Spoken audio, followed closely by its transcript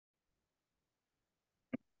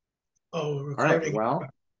Oh, All right. recording. Well,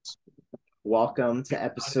 welcome to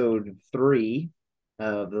episode 3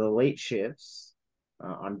 of the late shifts.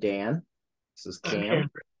 I'm Dan. This is I'm Cam. Cameron.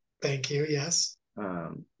 Thank you. Yes.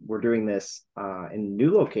 We're doing this in a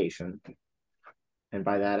new location. And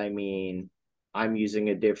by that, I mean I'm using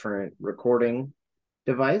a different recording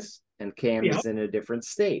device, and Cam Yep. is in a different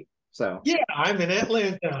state. So, Yeah, I'm in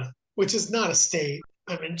Atlanta, which is not a state.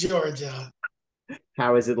 I'm in Georgia.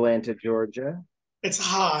 how is Atlanta, Georgia? It's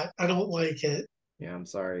hot. I don't like it. Yeah, I'm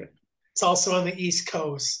sorry. It's also on the East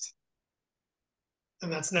Coast,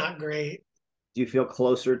 and that's not great. Do you feel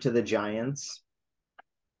closer to the Giants?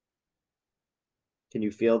 Can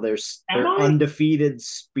you feel Am their I undefeated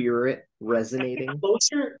spirit resonating?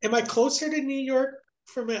 closer? Am I closer to New York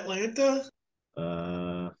from Atlanta?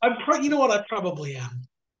 Uh, You know what? I probably am.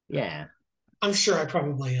 yeah. I'm sure I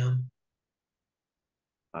probably am.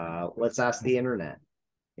 Let's ask the internet.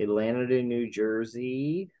 Atlanta to New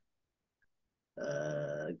Jersey.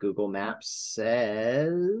 Google Maps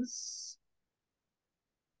says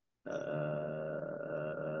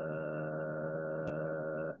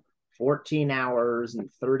 14 hours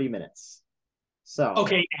and 30 minutes. So,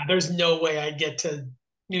 Okay, yeah, there's no way I'd get to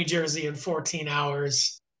New Jersey in 14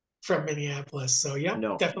 hours from Minneapolis. So, yep,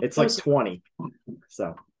 no, definitely it's like closer. 20.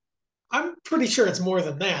 So, I'm pretty sure it's more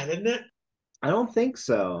than that, isn't it? I don't think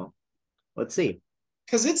so. Let's see.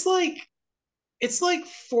 Because it's like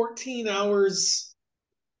 14 hours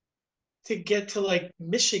to get to like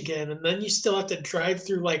Michigan, and then you still have to drive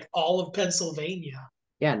through like all of Pennsylvania.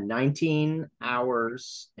 Yeah, 19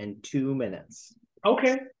 hours and 2 minutes.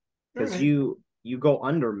 Okay, all Because right. you go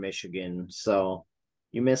under Michigan, so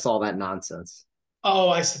you miss all that nonsense. Oh,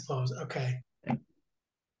 I suppose. Okay.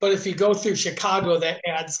 But if you go through Chicago, that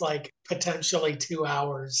adds like potentially 2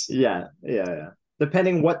 hours. Yeah.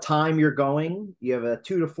 Depending what time you're going, you have a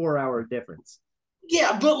 2 to 4 hour difference.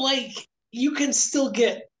 Yeah, but like you can still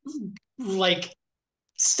get like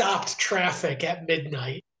stopped traffic at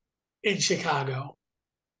midnight in Chicago.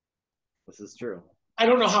 This is true. I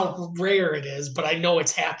don't know how rare it is, but I know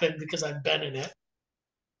it's happened because I've been in it.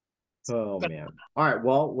 Oh But man. All right,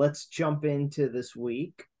 well, let's jump into this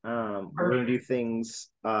week. We're gonna do perfect. things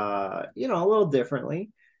a little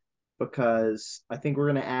differently because I think we're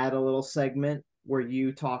gonna add a little segment where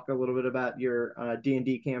you talk a little bit about your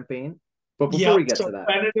D&D campaign. But before Yep. we get So to that,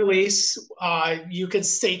 Ben and Elise, you can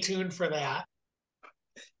stay tuned for that.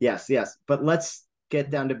 yes, but let's get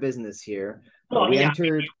down to business here. Uh, Well, we yeah,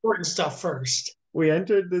 entered important stuff first. we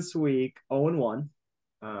entered this week 0-1,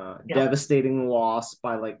 Yep. devastating loss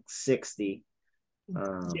by like 60.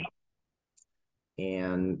 Um, Yep.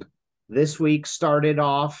 and this week started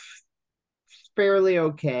off fairly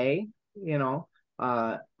okay.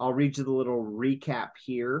 I'll read you the little recap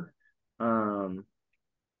here. Um,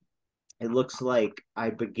 it looks like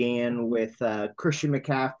I began with Christian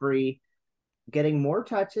McCaffrey getting more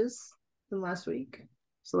touches than last week.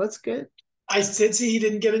 So that's good. I did see he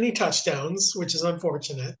didn't get any touchdowns, which is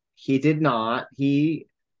unfortunate. He did not.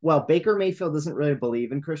 Baker Mayfield doesn't really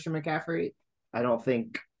believe in Christian McCaffrey. I don't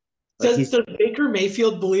think like Does Baker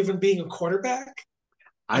Mayfield believe in being a quarterback?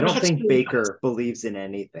 I I'm don't not think sure he does. Baker believes in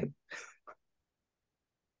anything.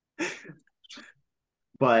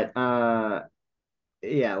 But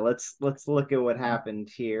yeah, let's look at what happened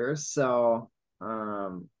here. So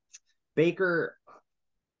um Baker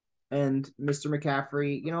and Mr.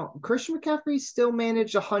 McCaffrey, Christian McCaffrey still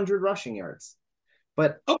managed 100 rushing yards,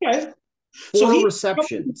 but Okay. So four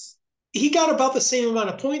receptions. he got about the same amount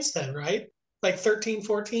of points then, right? Like 13,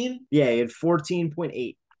 14? Yeah, he had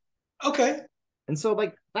 14.8. Okay. And so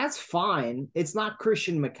like that's fine. It's not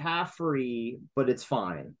Christian McCaffrey, but it's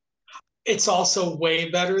fine. It's also way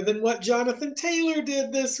better than what Jonathan Taylor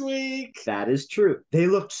did this week. That is true. They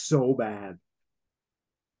looked so bad.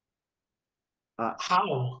 Uh,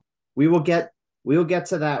 How? we will get we will get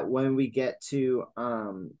to that when we get to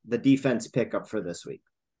the defense pickup for this week.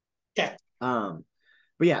 Okay. Um,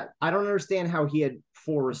 but yeah, I don't understand how he had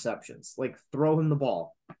 4 receptions. Like throw him the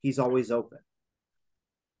ball. He's always open.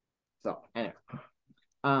 So anyway.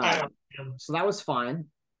 I don't Um, know. so that was fine.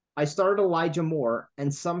 I started Elijah Moore,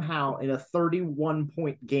 and somehow in a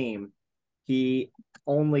 31-point game, he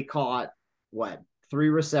only caught what 3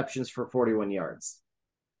 receptions for 41 yards.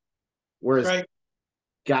 Whereas Right.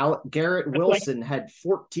 Garrett Like Wilson had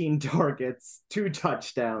 14 targets, 2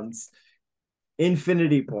 touchdowns,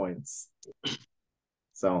 infinity points.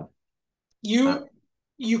 So uh, you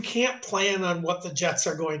you can't plan on what the Jets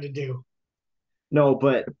are going to do. no,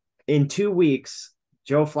 but in 2 weeks,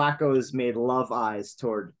 Joe Flacco has made love eyes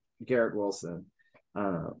toward Garrett Wilson.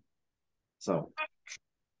 Uh, so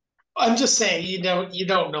I'm just saying you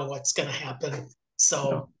don't know what's going to happen.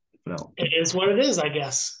 So no. No. It is what it is, I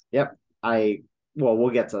guess. Yep. We'll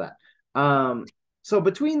get to that. So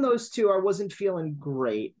between those two, I wasn't feeling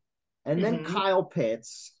great. And then Mm-hmm. Kyle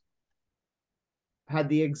Pitts had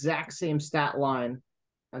the exact same stat line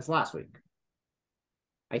as last week.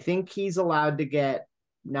 I think he's allowed to get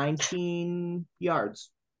 19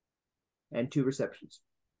 yards and 2 receptions.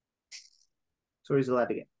 So he's allowed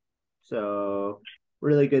to get. So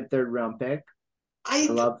really good third round pick. I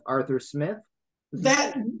I love Arthur Smith.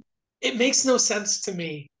 that it makes no sense to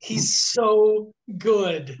me. He's so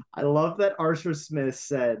good. I love that Arthur Smith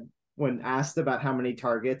said when asked about how many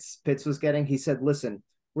targets Pitts was getting, he said, "Listen,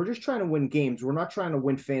 we're just trying to win games. We're not trying to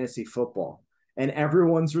win fantasy football." And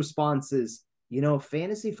everyone's response is,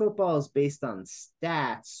 fantasy football is based on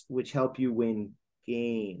stats, which help you win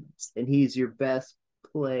games. And he's your best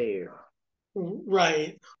player.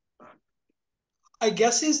 Right. I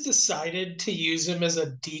guess he's decided to use him as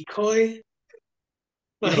a decoy.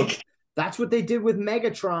 You know, Like, that's what they did with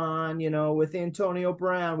Megatron, with Antonio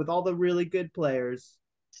Brown, with all the really good players.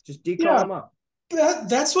 Just decoy yeah, them up.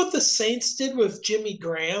 that's what the Saints did with Jimmy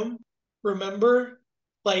Graham. Remember?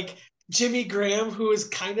 Like Jimmy Graham, who is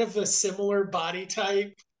kind of a similar body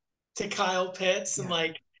type to Kyle Pitts and Yeah.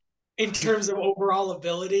 like in terms of overall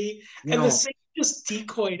ability. You And the know, Saints just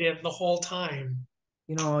decoyed him the whole time.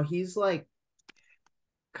 he's like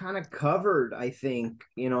kind of covered, I think.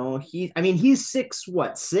 He's 6,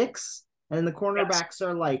 and the Yes. cornerbacks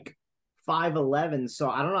are like 5'11, so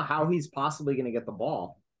I don't know how he's possibly going to get the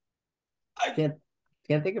ball. I,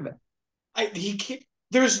 Can't think of it. he can't,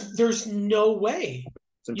 there's no way.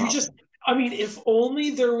 It's You just impossible. I mean, if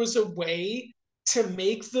only there was a way to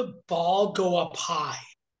make the ball go up high.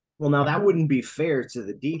 Well, now that wouldn't be fair to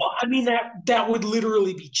the Well, I mean defense. that would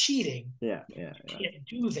literally be cheating. Yeah, yeah, yeah. Can't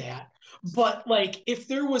do that. But like if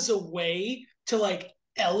there was a way to like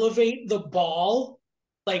elevate the ball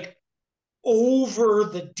like over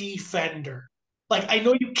the defender. Like I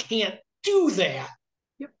know you can't do that,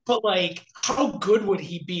 Yep. but like how good would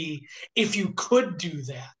he be if you could do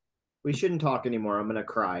that? We shouldn't talk anymore. I'm going to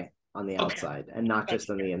cry on the Okay. outside and not That's just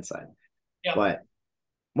on the inside. yeah. But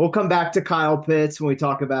we'll come back to Kyle Pitts when we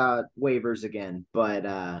talk about waivers again. But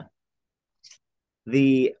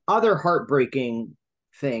the other heartbreaking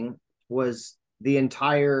thing was the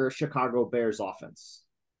entire Chicago Bears offense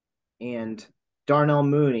and Darnell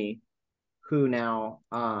Mooney, who now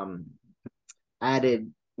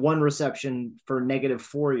added 1 reception for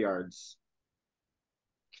 -4 yards.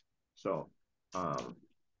 So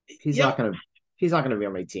he's not Yep. gonna he's not gonna be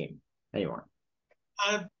on my team anymore.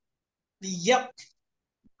 Uh, yep.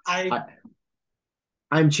 I I,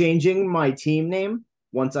 I'm changing my team name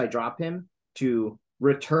once I drop him to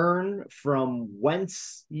Return from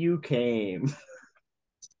Whence You Came.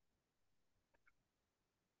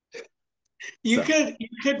 you So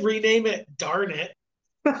could rename it darn it.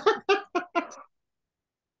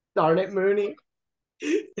 darn it, Mooney.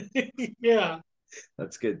 Yeah.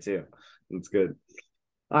 That's good too. That's good.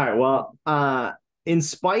 All right. Well, in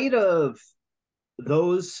spite of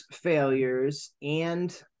those failures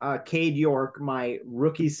and Cade York, my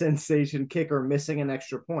rookie sensation kicker, missing an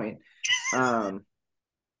extra point, um,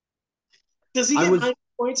 Does he I get was 9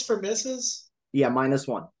 points for misses? yeah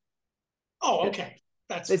 -1. Oh, It, okay.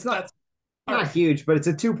 it's That's all not right. huge, but it's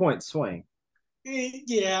a 2 point swing.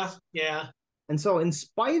 Yeah, yeah. And so, in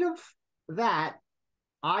spite of that,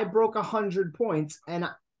 I broke 100 points, and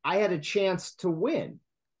I had a chance to win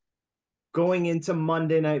going into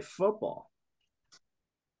Monday Night Football.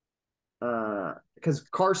 Because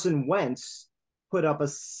Carson Wentz put up a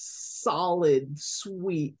solid,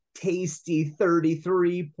 sweet, tasty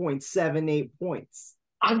 33.78 points.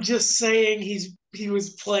 I'm just saying he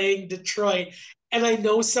was playing Detroit, and I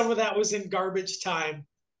know some of that was in garbage time.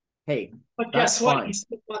 Hey, But that's guess what? He fine.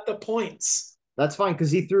 still got the points. That's fine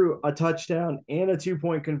because he threw a touchdown and a 2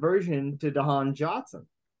 point conversion to Jahan Johnson.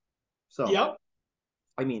 So, Yep,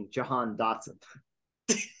 I mean, Jahan Dotson.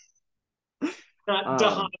 not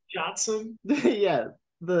Dahan Johnson. Yeah,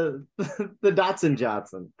 the the Dotson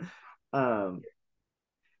Johnson. Um,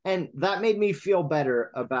 and that made me feel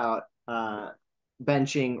better about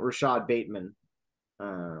benching Rashad Bateman.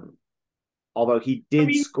 Um, although he I did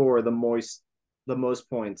mean, score the most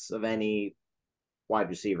points of any wide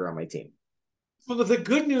receiver on my team. well, the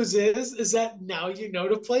good news is that now you know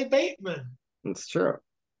to play Bateman. It's true.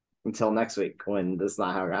 Until next week when that's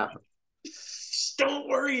not how it happens. Don't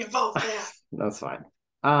worry about that. That's fine.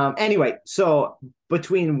 Anyway, so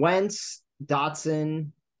between Wentz,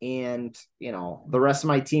 Dotson, and the rest of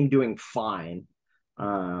my team doing fine,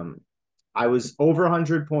 I was over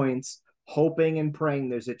 100 points, hoping and praying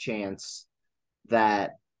there's a chance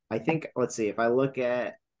that I think. Let's see if I look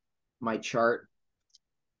at my chart.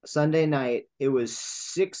 Sunday night, it was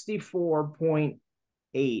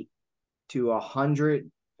 64.8 to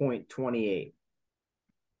 100.28.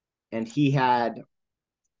 And he had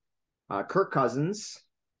Kirk Cousins,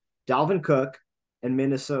 Dalvin Cook, and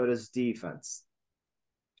Minnesota's defense.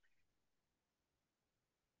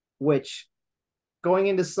 Which going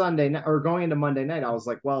into Monday night, I was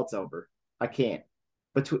like, well, it's over. I can't.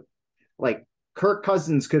 But like Kirk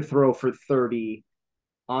Cousins could throw for 30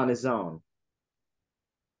 on his own.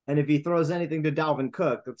 And if he throws anything to Dalvin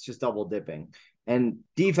Cook, that's just double dipping. And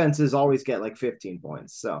defenses always get like 15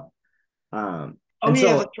 points. So, that's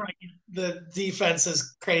right. The defense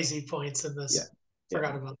is crazy points in this.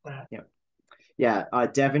 Forgot about that.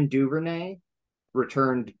 Devin Duvernay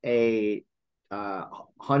returned a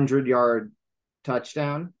 100-yard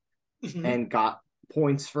touchdown and got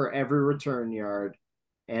points for every return yard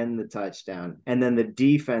and the touchdown. And then the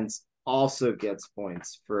defense also gets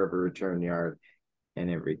points for every return yard and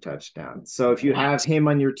every touchdown. So if you have him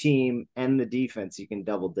on your team and the defense, you can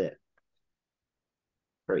double dip.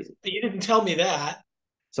 Crazy. You didn't tell me that.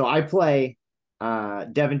 So I play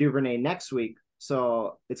Devin Duvernay next week.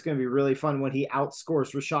 So it's going to be really fun when he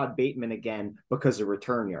outscores Rashad Bateman again because of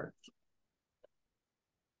return yards.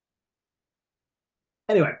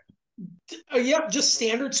 Anyway. Just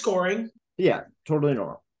standard scoring. Yeah, totally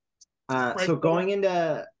normal. So going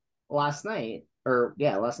into last night,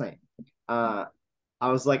 I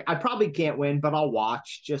was like, I probably can't win, but I'll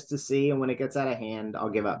watch just to see. And when it gets out of hand, I'll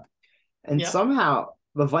give up. And somehow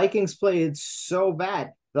the Vikings played so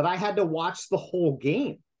bad that I had to watch the whole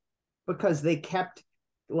game because they kept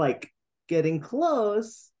like getting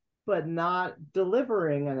close, but not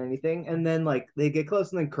delivering on anything. And then like they get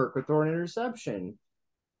close and then Kirk would throw an interception.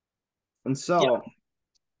 And so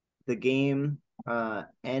the game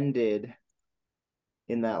ended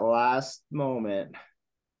in that last moment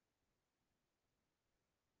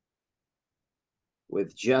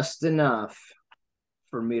with just enough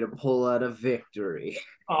for me to pull out a victory.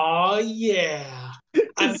 Oh, yeah.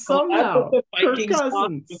 And somehow, Kirk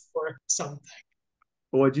Cousins was worth something.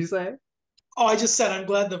 What'd you say? Oh, I just said I'm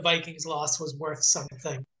glad the Vikings loss was worth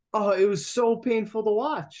something. Oh, it was so painful to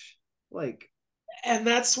watch. And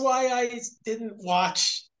that's why I didn't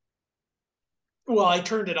watch. Well, I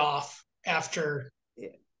turned it off after.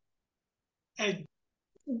 I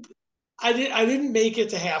didn't make it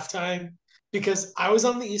to halftime because I was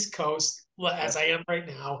on the East Coast, as I am right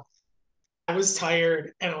now. I was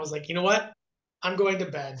tired, and I was like, you know what? I'm going to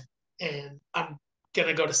bed, and I'm going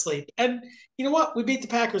to go to sleep. And you know what? We beat the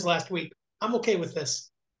Packers last week. I'm okay with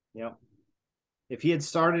this. Yep. If he had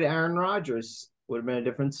started Aaron Rodgers, would have been a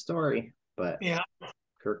different story. But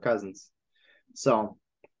Kirk Cousins. So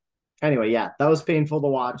anyway, that was painful to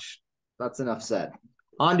watch. That's enough said.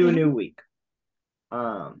 On to a new week.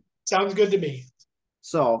 Sounds good to me.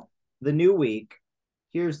 So the new week,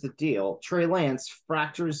 here's the deal. Trey Lance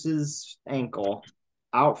fractures his ankle,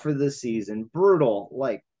 out for the season. Brutal.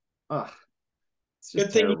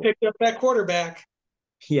 Good thing he picked up that quarterback.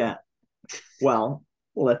 Yeah. Well,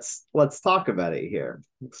 let's talk about it here.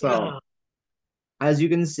 So as you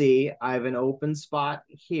can see, I have an open spot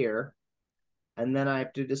here, and then I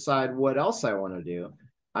have to decide what else I want to do.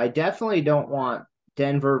 I definitely don't want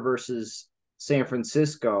Denver versus San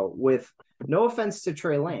Francisco with, no offense to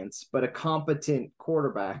Trey Lance, but a competent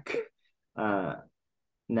quarterback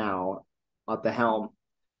now at the helm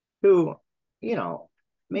who,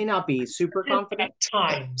 may not be super confident. At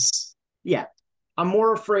times. Yeah. I'm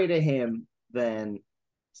more afraid of him than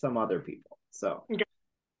some other people. So,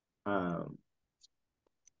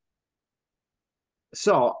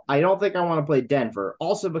 so I don't think I want to play Denver.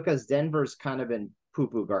 Also because Denver's kind of been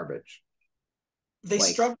poo-poo garbage. They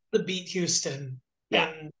struggled to beat Houston. Yeah.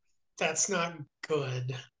 And that's not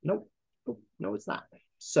good. Nope. No, it's not.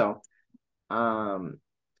 So I'm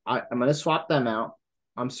going to swap them out.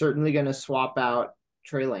 I'm certainly going to swap out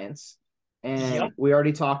Trey Lance. And we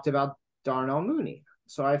already talked about Darnell Mooney.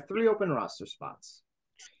 So I have 3 open roster spots.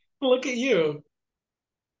 Look at you.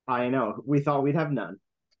 I know. We thought we'd have none.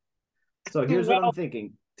 So here's what I'm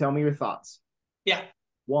thinking. Tell me your thoughts. Yeah.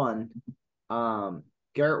 1,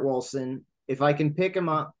 Garrett Wilson. If I can pick him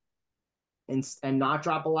up and not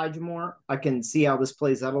drop Elijah Moore, I can see how this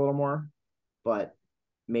plays out a little more. But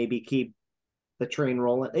maybe keep the train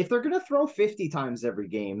rolling. If they're going to throw 50 times every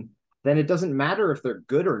game, then it doesn't matter if they're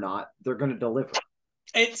good or not. They're going to deliver.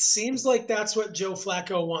 It seems like that's what Joe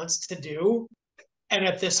Flacco wants to do. And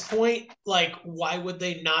at this point, why would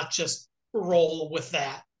they not just roll with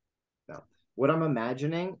that? No. What I'm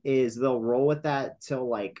imagining is they'll roll with that till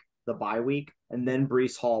the bye week, and then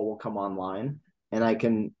Breece Hall will come online, and I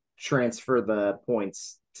can transfer the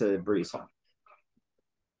points to Brees Hall.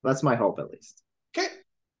 That's my hope, at least. Okay.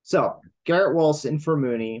 So Garrett Wilson for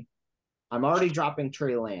Mooney. I'm already dropping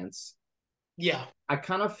Trey Lance. Yeah. I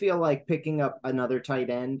kind of feel like picking up another tight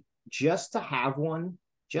end just to have one,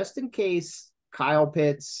 just in case Kyle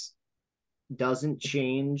Pitts doesn't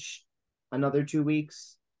change another 2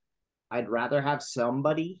 weeks. I'd rather have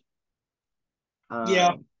somebody.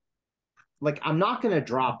 Yeah. Like, I'm not going to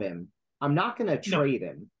drop him. I'm not going to No. trade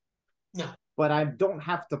him. No. But I don't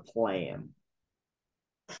have to play him.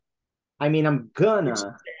 I mean, I'm gonna,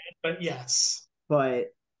 But yes. but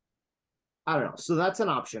I don't know. So that's an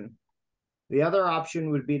option. The other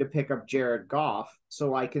option would be to pick up Jared Goff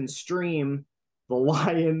so I can stream the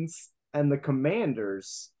Lions and the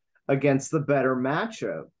Commanders against the better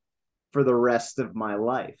matchup for the rest of my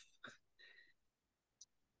life.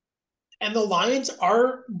 And the Lions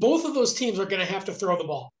both of those teams are going to have to throw the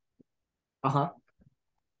ball. Uh-huh.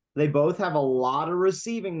 They both have a lot of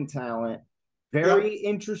receiving talent, very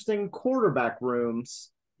interesting quarterback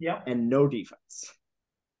rooms, and no defense.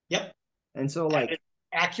 Yep. And so, like,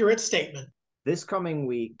 accurate statement. This coming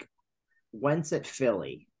week, Wentz at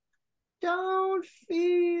Philly. Don't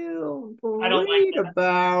feel great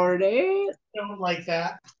about it. I don't like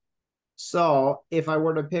that. So if I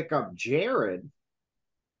were to pick up Jared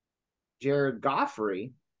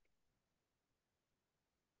Goffrey,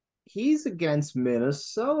 he's against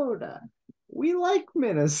Minnesota. We like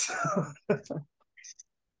Minnesota.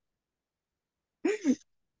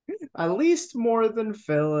 At least more than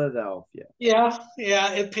Philadelphia. Yeah,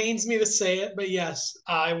 it pains me to say it, but yes,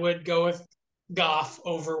 I would go with Goff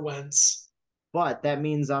over Wentz. But that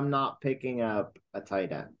means I'm not picking up a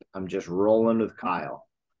tight end. I'm just rolling with Kyle.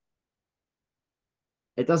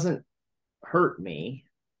 It doesn't hurt me.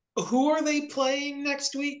 Who are they playing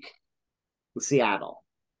next week? Seattle.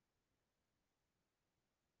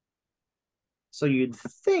 So you'd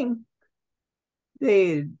think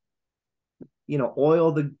they'd,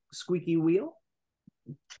 oil the squeaky wheel.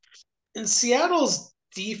 And Seattle's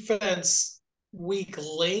defense weak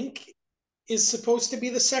link is supposed to be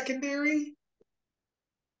the secondary.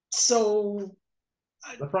 So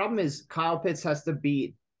the problem is Kyle Pitts has to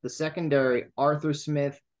beat the secondary, Arthur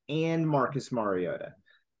Smith and Marcus Mariota.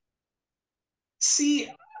 See,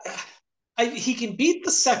 he can beat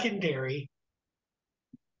the secondary.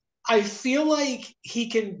 I feel like he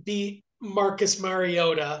can beat Marcus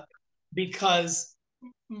Mariota because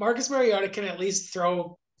Marcus Mariota can at least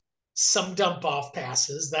throw some dump off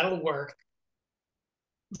passes. That'll work.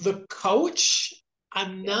 The coach, I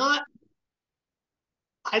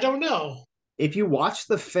don't know. If you watch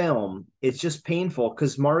the film, it's just painful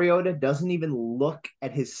because Mariota doesn't even look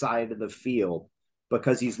at his side of the field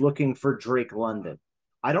because he's looking for Drake London.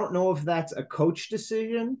 I don't know if that's a coach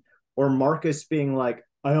decision or Marcus being like,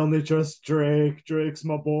 I only trust Drake. Drake's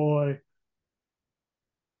my boy.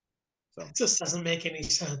 So it just doesn't make any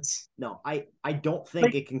sense. No, I don't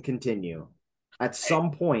think it can continue. At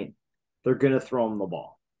some point, they're going to throw him the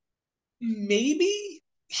ball. Maybe,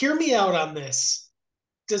 hear me out on this.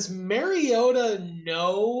 Does Mariota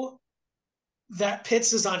know that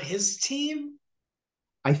Pitts is on his team?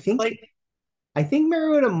 I think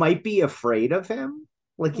Mariota might be afraid of him.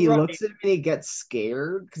 Like he looks at him and he gets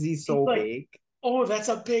scared because he's so big. Oh, that's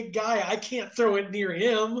a big guy. I can't throw it near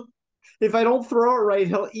him. If I don't throw it right,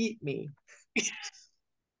 he'll eat me.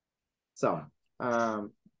 So,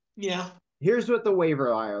 yeah. Here's what the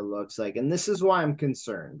waiver wire looks like, and this is why I'm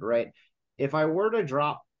concerned, right? If I were to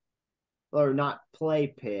drop or not play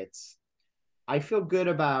Pitts, I feel good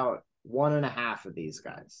about 1.5 of these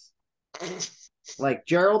guys. Like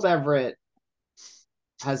Gerald Everett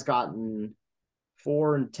has gotten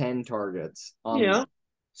 4 and 10 targets.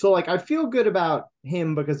 So like I feel good about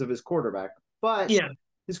him because of his quarterback, but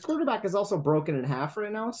his quarterback is also broken in half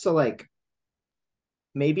right now. So like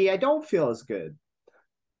maybe I don't feel as good.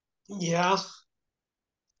 Yeah.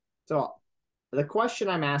 So the question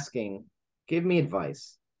I'm asking, give me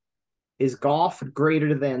advice. Is Goff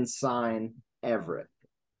greater than sign Everett?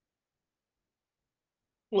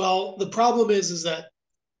 Well, the problem is that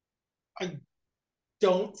I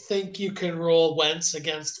don't think you can roll Wentz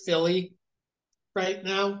against Philly right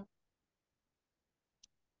now.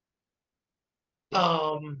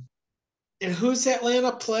 And who's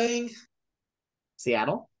Atlanta playing?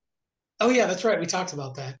 Seattle. Oh yeah, that's right. We talked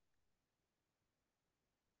about that.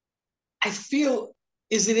 I feel,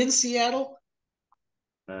 is it in Seattle?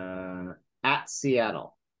 At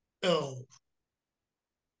Seattle. Oh.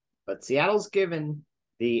 But Seattle's given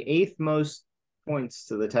the 8th most points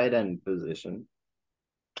to the tight end position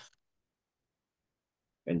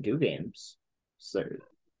in 2 games. So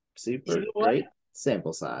super great.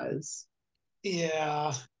 Sample size.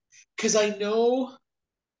 Yeah, because I know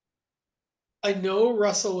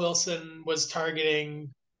Russell Wilson was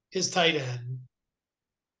targeting his tight end.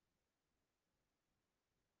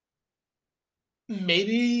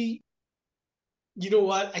 Maybe you know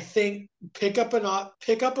what? I think pick up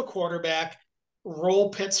a quarterback, roll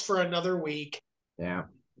Pitts for another week, Yeah.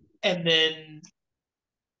 and then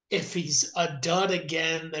if he's a dud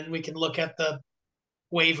again, then we can look at the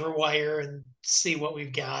waiver wire and see what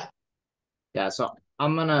we've got. Yeah. So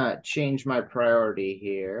I'm gonna change my priority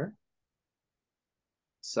here.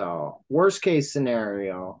 So worst case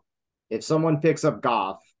scenario, if someone picks up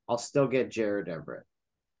Goff, I'll still get Jared Everett.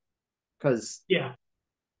 Because Yeah.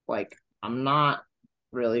 like I'm not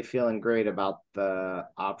really feeling great about the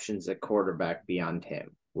options at quarterback beyond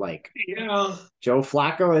him. Like Yeah. Joe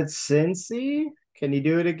Flacco at Cincy. Can you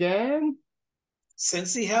do it again?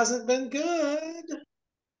 Since he hasn't been good.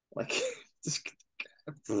 Like, just,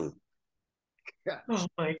 Oh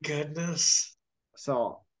my goodness.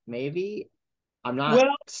 so maybe I'm not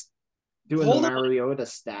Well, doing the hold on. Mariota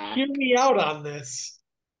stack. Hear me out on this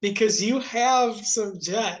because you have some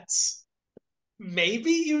Jets.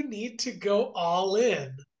 Maybe you need to go all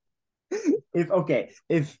in.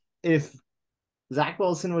 If Zach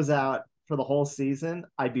Wilson was out for the whole season,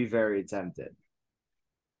 I'd be very tempted.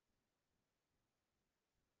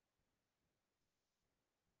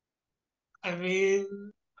 I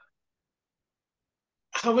mean,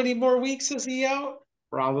 how many more weeks is he out?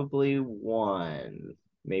 Probably one,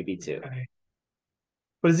 maybe two. Okay.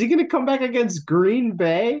 But is he going to come back against Green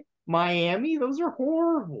Bay, Miami? Those are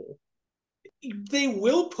horrible. They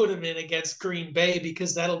will put him in against Green Bay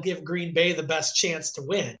because that'll give Green Bay the best chance to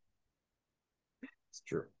win. It's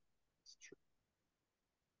true. It's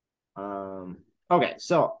true. Okay,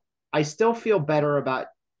 so I still feel better about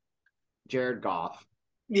Jared Goff.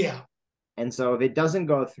 Yeah. And so if it doesn't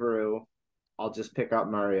go through, I'll just pick up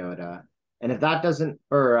Mariota. And if that doesn't,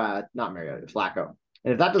 or not Mariota, Flacco.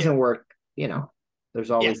 And if that Yeah. doesn't work, there's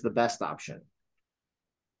Yeah. always the best option.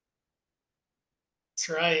 That's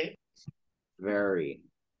right. Very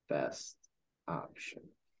best option.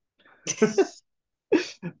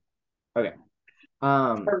 Okay.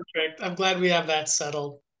 Perfect. I'm glad we have that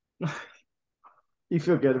settled. You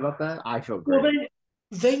feel good about that? I feel Well, great.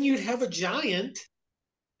 then you'd have a giant.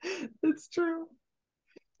 It's true.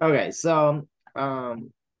 Okay, so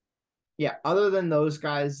yeah, other than those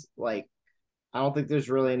guys, like I don't think there's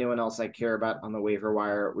really anyone else I care about on the waiver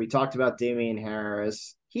wire. We talked about Damian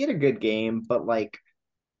Harris. He had a good game, but like,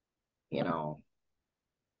 you know,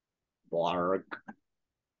 Blarg.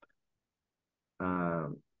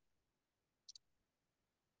 Um,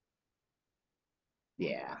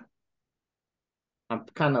 yeah. I'm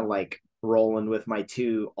kind of like rolling with my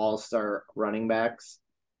two all-star running backs.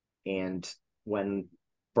 And when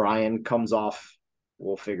Brian comes off,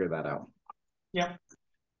 we'll figure that out. Yeah.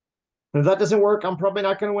 If that doesn't work, I'm probably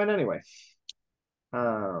not going to win anyway.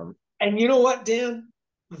 Um, And you know what, Dan?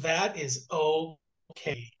 That is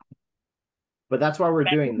okay. but that's why we're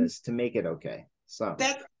That, doing this to make it okay. So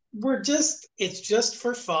that it's just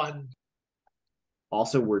for fun.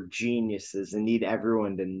 also we're geniuses and need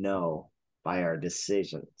everyone to know by our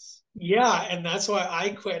decisions. Yeah, and that's why I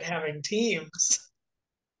quit having teams.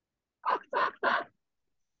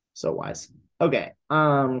 So wise. Okay.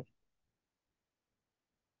 So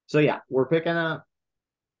yeah, we're picking up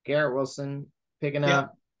Garrett Wilson, picking Yep.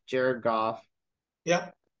 up Jared Goff.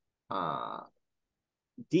 Yep. Uh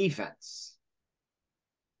defense.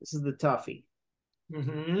 This is the toughie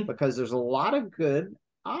Mm-hmm. because there's a lot of good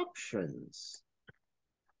options.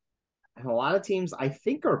 And a lot of teams I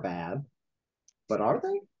think are bad, but are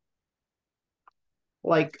they?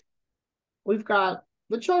 Like we've got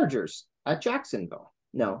the Chargers at Jacksonville.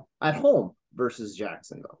 No, at home versus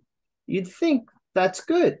Jacksonville. You'd think that's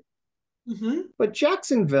good. Mm-hmm. But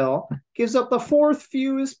Jacksonville gives up the fourth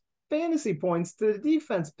fewest fantasy points to the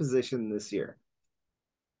defense position this year.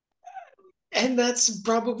 And that's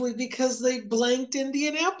probably because they blanked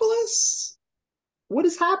Indianapolis. What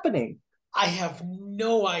is happening? I have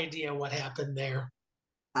no idea what happened there.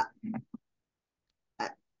 I, I,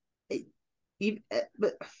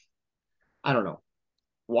 but I don't know.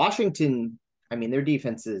 Washington, I mean, their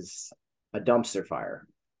defense is a dumpster fire.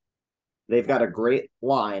 They've got a great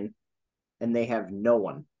line, and they have no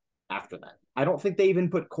one after that. I don't think they even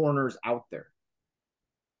put corners out there.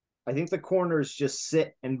 I think the corners just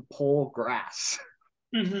sit and pull grass.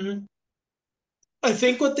 Mm-hmm. I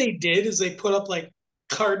think what they did is they put up like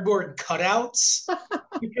cardboard cutouts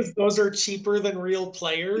because those are cheaper than real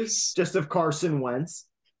players. Just of Carson Wentz.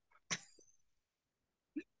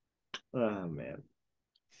 Oh man.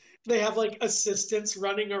 They have like assistants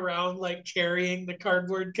running around like carrying the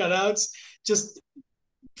cardboard cutouts, just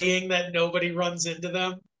being that nobody runs into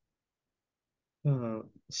them.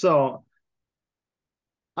 So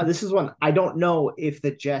this is one I don't know if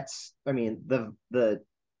the Jets, I mean the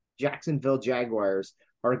Jacksonville Jaguars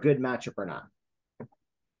are a good matchup or not.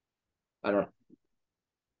 I don't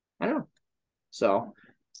I don't know. So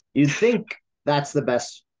you'd think that's the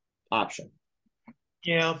best option.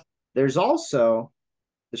 Yeah. There's also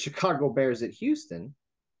the Chicago Bears at Houston.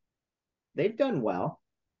 They've done well.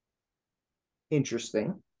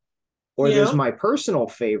 Interesting. Or there's Yeah. my personal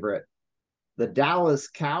favorite, the Dallas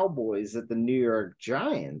Cowboys at the New York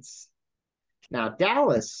Giants. Now,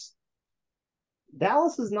 Dallas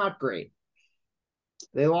is not great.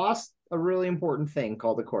 They lost a really important thing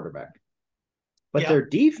called the quarterback, but Yeah. their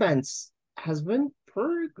defense has been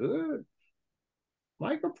pretty good.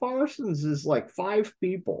 Micah Parsons is like five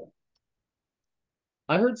people.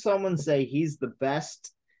 I heard someone say he's the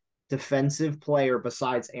best defensive player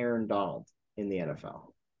besides Aaron Donald in the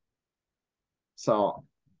NFL. So,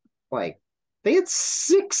 like, they had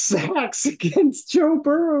 6 sacks against Joe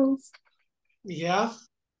Burrows. Yeah.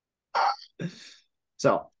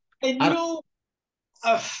 So, And I,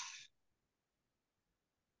 uh,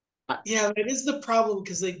 I, yeah, it is the problem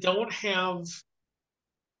because they don't have.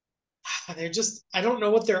 They're just. I don't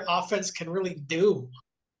know what their offense can really do.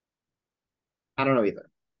 I don't know either,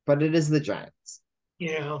 but it is the Giants.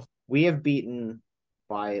 Yeah. We have beaten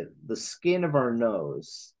by the skin of our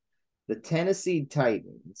nose the Tennessee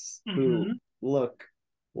Titans, who Hmm. look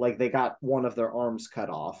like they got one of their arms cut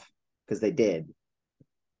off because they did,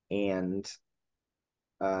 and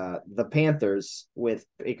the Panthers with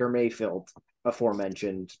Baker Mayfield,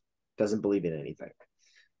 aforementioned, doesn't believe in anything.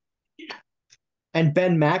 And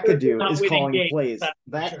Ben They're McAdoo not is winning calling games. plays. That's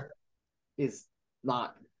for That sure. is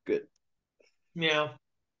not good. Yeah.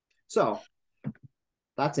 So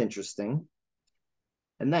that's interesting.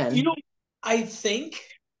 And You then know, I think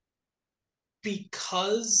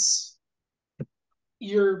because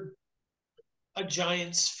you're a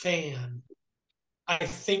Giants fan, I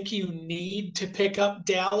think you need to pick up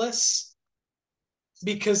Dallas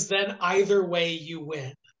because then either way you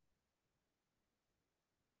win.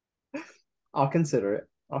 I'll consider it.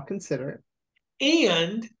 I'll consider it.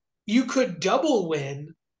 And you could double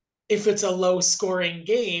win if it's a low scoring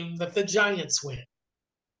game that the Giants win,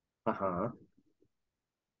 Uh huh.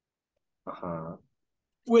 Uh huh.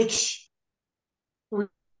 which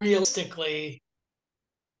realistically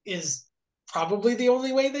is probably the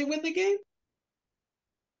only way they win the game.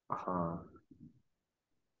 Uh huh.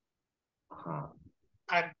 Uh huh.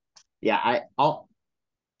 I Yeah,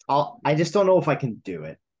 I just don't know if I can do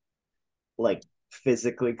it. Like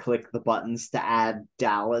physically click the buttons to add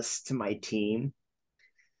Dallas to my team.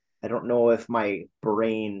 I don't know if my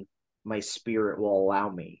brain, my spirit will allow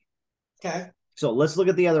me. okay. So let's look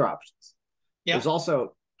at the other options. There's Yeah.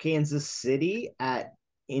 also Kansas City at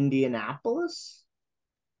Indianapolis.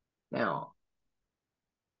 Now,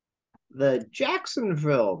 the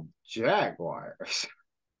Jacksonville Jaguars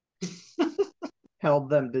held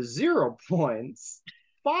them to 0 points,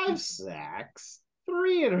 5 sacks,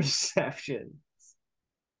 3 interceptions.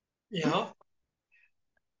 Yeah.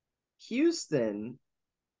 Houston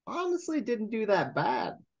honestly didn't do that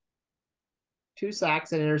bad. 2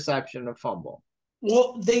 sacks, an interception, a fumble.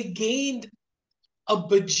 Well, they gained a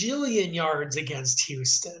bajillion yards against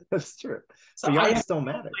Houston. That's true. So But I yards have don't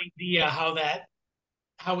no matter. idea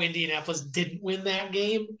how Indianapolis didn't win that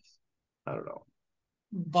game. I don't know.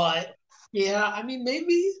 But yeah, I mean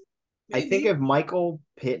maybe I think maybe. if Michael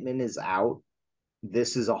Pittman is out,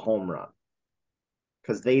 this is a home run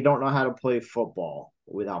because they don't know how to play football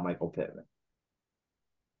without Michael Pittman.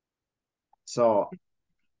 So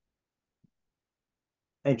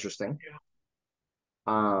interesting. Yeah.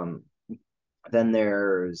 Um, then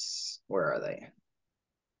there's where are they?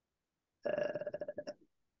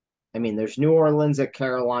 I mean, there's New Orleans at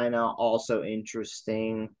Carolina, also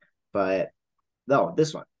interesting, but no,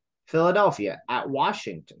 this one. Philadelphia at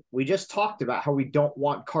Washington. We just talked about how we don't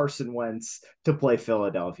want Carson Wentz to play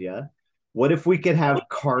Philadelphia. What if we could have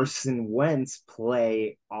Carson Wentz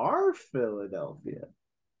play our Philadelphia?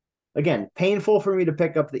 Again, painful for me to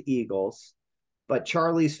pick up the Eagles, but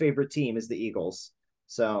Charlie's favorite team is the Eagles.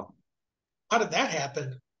 So How did that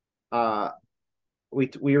happen? uh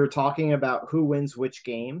we were talking about who wins which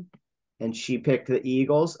game, and she picked the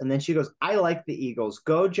Eagles, and then she goes, "I like the Eagles.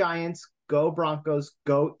 Go Giants, go Broncos,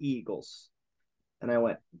 go Eagles." And I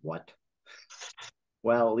went, "What?"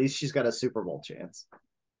 Well, at least she's got a Super Bowl chance.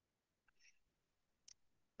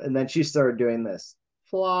 And then she started doing this.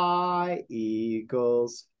 Fly,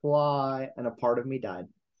 Eagles, fly, and a part of me died.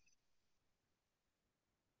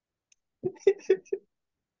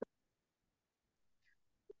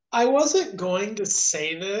 I wasn't going to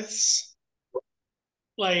say this,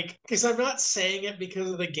 like, because I'm not saying it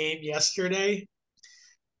because of the game yesterday,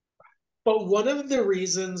 but one of the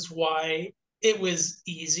reasons why it was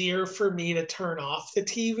easier for me to turn off the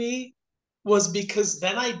TV was because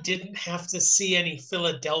then I didn't have to see any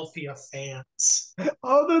Philadelphia fans.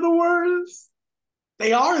 Oh, they're the worst.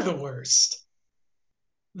 They are the worst.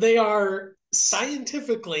 They are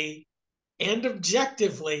scientifically and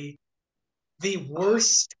objectively the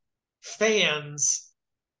worst fans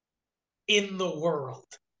in the world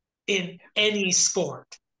in any sport.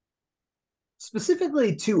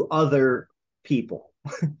 Specifically to other people.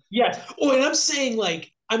 Yes. Oh, and I'm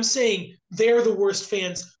saying they're the worst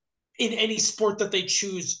fans in any sport that they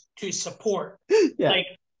choose to support. Yeah. Like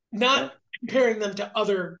not comparing them to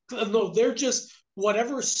other no, they're just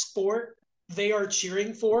whatever sport they are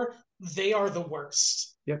cheering for, they are the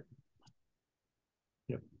worst. Yep.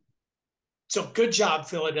 Yep. So good job,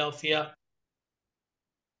 Philadelphia.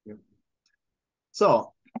 Yep.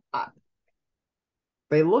 So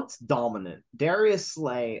they looked dominant. Darius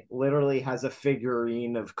Slay literally has a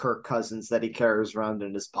figurine of Kirk Cousins that he carries around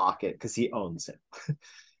in his pocket because he owns him.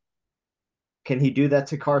 Can he do that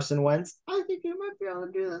to Carson Wentz? I think he might be able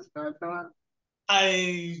to do this, Carson Wentz.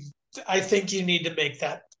 I I think you need to make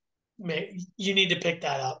that you need to pick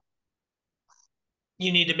that up.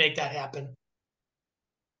 You need to make that happen.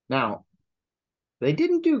 Now, they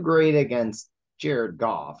didn't do great against Jared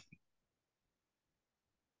Goff.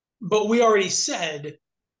 But we already said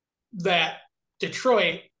that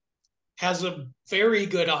Detroit has a very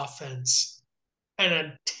good offense and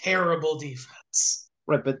a terrible defense.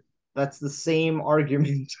 Right, but that's the same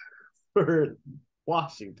argument for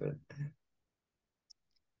Washington.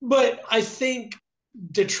 But I think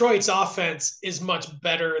Detroit's offense is much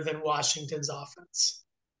better than Washington's offense,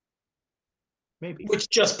 Maybe. which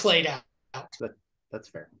just played out. That's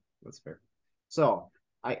fair. That's fair. So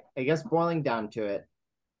I guess boiling down to it,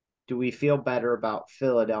 do we feel better about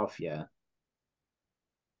Philadelphia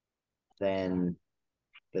than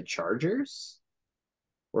the Chargers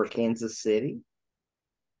or Kansas City?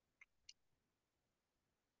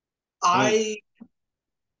 I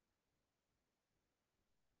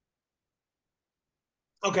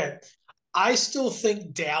okay. I still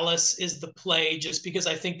think Dallas is the play just because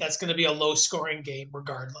I think that's going to be a low scoring game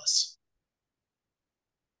regardless.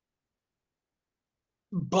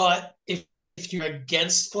 But if you're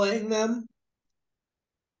against playing them,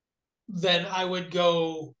 then I would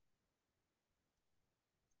go.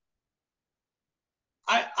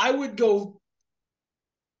 I would go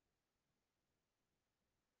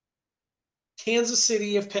Kansas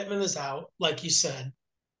City if Pittman is out, like you said,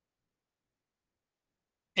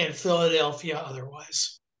 and Philadelphia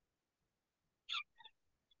otherwise.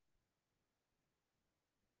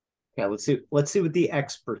 Yeah, let's see what the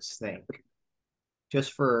experts think.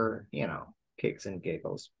 Just for, kicks and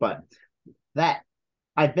giggles. But that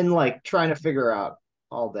I've been like trying to figure out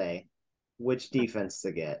all day which defense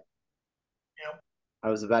to get. Yep. I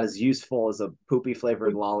was about as useful as a poopy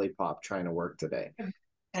flavored lollipop trying to work today.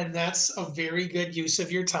 And that's a very good use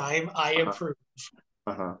of your time. I Uh-huh. approve.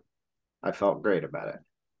 Uh-huh. I felt great about it.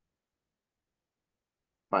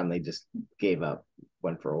 Finally just gave up,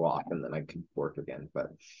 went for a walk, and then I could work again. But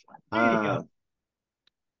There you go. all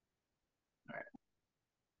right.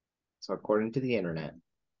 So according to the internet,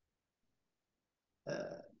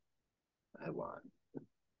 I won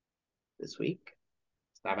this week.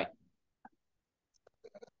 Stop it.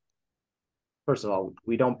 First of all,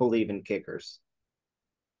 we don't believe in kickers.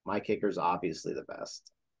 My kicker's obviously the best.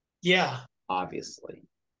 Yeah. Obviously.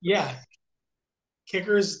 Yeah.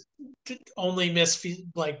 Kickers only miss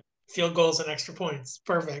like field goals and extra points.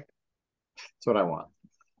 Perfect. That's what I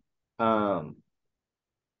want.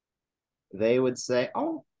 They would say,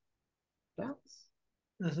 "Oh, that's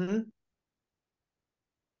Mm-hmm.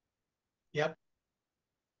 Yep.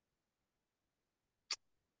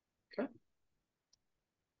 okay."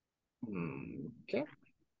 Okay,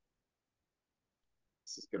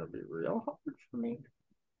 this is gonna be real hard for me.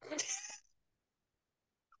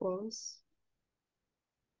 Close.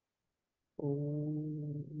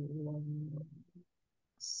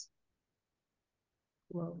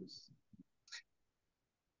 Close.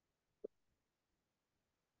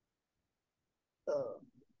 Uh,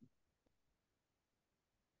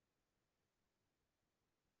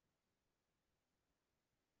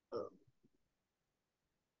 uh,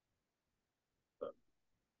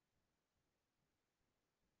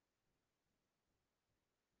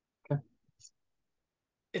 okay.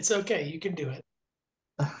 It's okay. You can do it.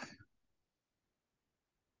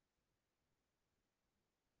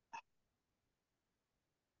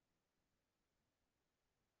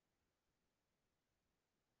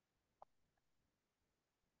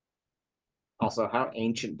 Also, how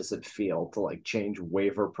ancient does it feel to like change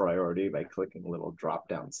waiver priority by clicking little drop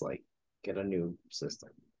downs? Like, get a new system.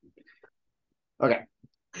 Okay.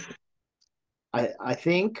 I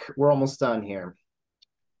think we're almost done here.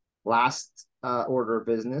 Last order of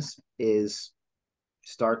business is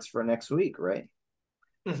starts for next week, right?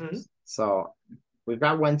 Mm-hmm. So we've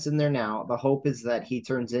got Wentz in there now. The hope is that he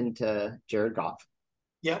turns into Jared Goff.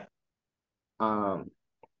 Yep. Um,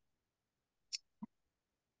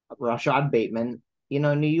 Rashad Bateman,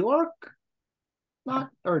 New York, not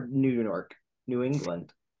or New York, New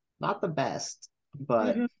England, not the best,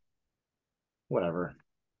 but Mm-hmm. whatever.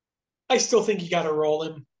 I still think you got to roll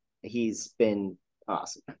him. He's been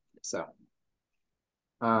awesome. So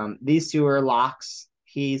these two are locks.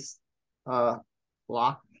 He's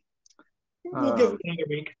lock. We'll give him Um, another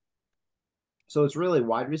week. so it's really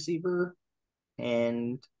wide receiver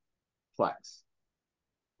and flex.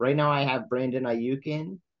 Right now I have Brandon Ayuk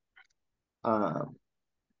in. Um,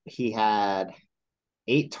 he had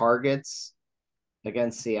 8 targets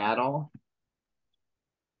against Seattle.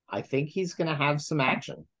 I think he's going to have some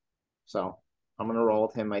action. So I'm going to roll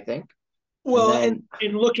with him, I think. And Well, and then,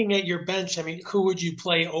 in looking at your bench, I mean, who would you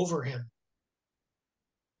play over him?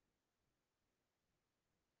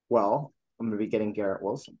 well, I'm going to be getting Garrett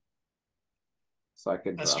Wilson. So I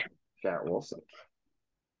could That's drop true. Garrett Wilson.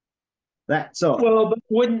 That so Well, but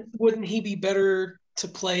wouldn't he be better to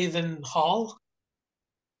play than Hall?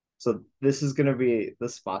 so this is going to be the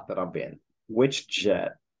spot that I'm in. Which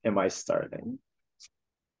jet am I starting?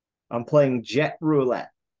 I'm playing jet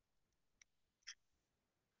roulette.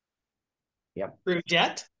 Yep.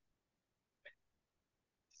 Jet?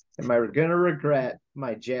 Am I going to regret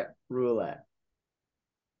my jet roulette?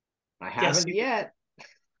 I Yes. haven't yet.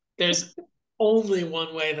 There's only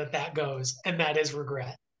one way that goes, and that is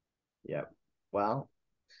regret. Yep. Well,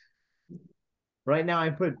 right now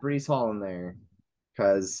I put Brees Hall in there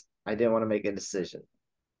because I didn't want to make a decision.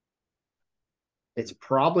 It's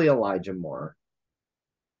probably Elijah Moore.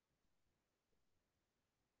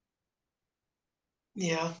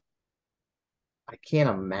 Yeah. I can't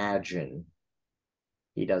imagine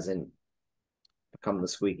he doesn't become the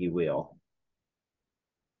squeaky wheel.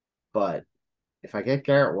 But if I get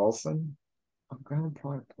Garrett Wilson, I'm gonna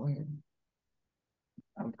probably play him.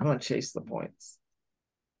 I'm gonna chase the points.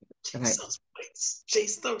 And Chase those points.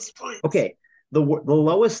 Chase those points. okay, the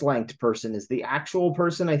lowest ranked person is the actual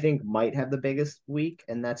person I think might have the biggest week,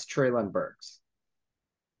 and that's Treylon Burks.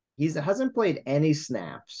 He hasn't played any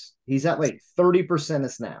snaps. He's at like 30%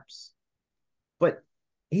 of snaps, but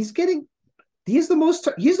he's getting he's the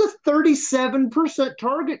 37%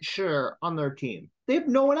 target share on their team. They have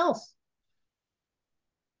no one else.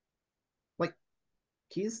 Like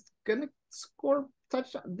he's gonna score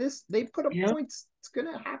touchdown. They put up Yeah. points. It's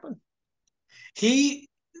gonna happen. He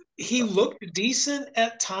he looked decent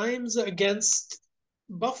at times against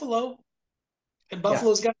Buffalo, and Yeah,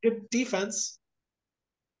 Buffalo's got good defense.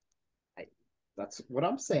 I, that's what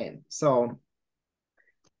I'm saying. So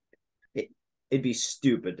it, it'd be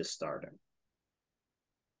stupid to start him.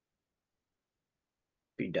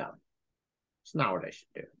 Be dumb. It's not what I should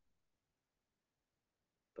do.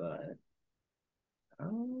 But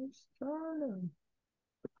I'll start him.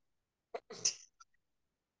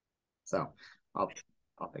 So I'll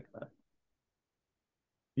I'll think about it.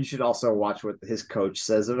 You should also watch what his coach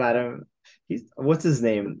says about him. He's what's his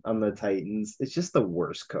name on the Titans? It's just the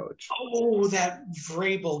worst coach. Oh, that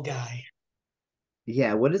Vrabel guy,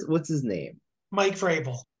 Yeah, what's his name? Mike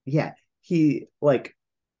Vrabel. Yeah, he like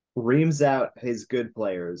reams out his good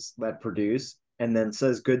players that produce and then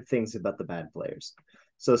says good things about the bad players.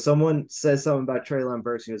 So someone says something about Treylon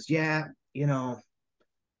Burks. He goes, "Yeah, you know,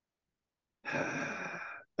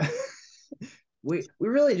 we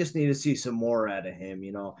really just need to see some more out of him.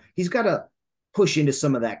 He's got to push into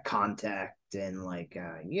some of that contact and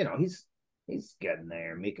he's getting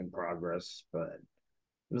there, making progress. But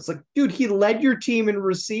it's like, dude, he led your team in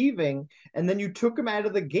receiving, and then you took him out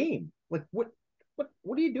of the game. Like, what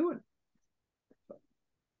are you doing?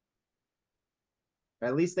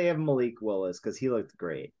 At least they have Malik Willis because he looked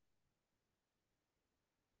great.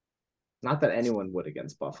 Not that anyone would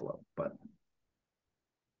against Buffalo, but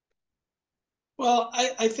Well,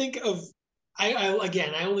 I think of I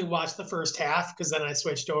again I only watched the first half because then I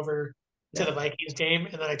switched over to yeah, the Vikings game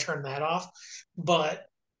and then I turned that off. But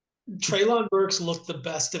Treylon Burks looked the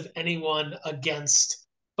best of anyone against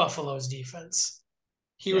Buffalo's defense.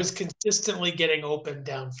 He yeah, was consistently getting open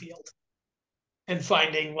downfield and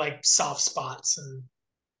finding like soft spots, and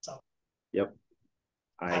so yep,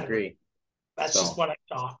 I I don't know. agree. That's just So what I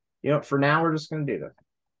saw. for now we're just gonna do that.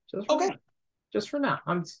 Just for Okay. now. Just for now.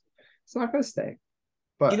 It's not gonna stay.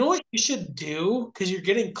 You But know what you should do? Because you're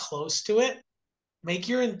getting close to it. Make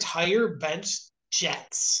your entire bench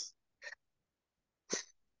Jets.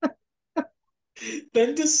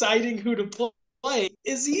 Then deciding who to play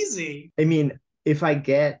is easy. I mean, if I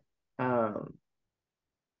get um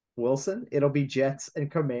Wilson, it'll be Jets and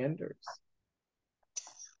Commanders.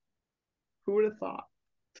 Who would have thought?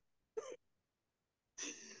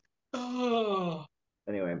 Oh,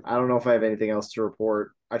 Anyway, I don't know if I have anything else to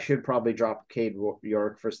report. I should probably drop Cade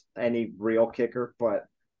York for any real kicker, but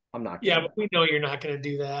I'm not yeah, going but to. we know you're not going to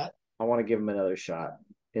do that. I want to give him another shot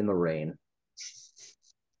in the rain.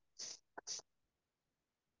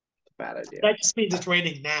 Bad idea. That just means it's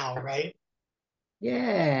raining now, right?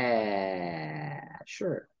 Yeah,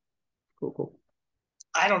 sure. Cool, cool.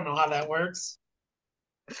 I don't know how that works.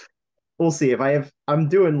 We'll see. If I have, I'm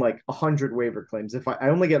doing like 100 waiver claims. If I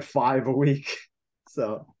only get 5 a week,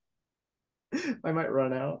 so I might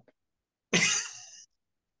run out.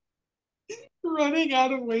 Running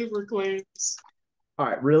out of waiver claims. All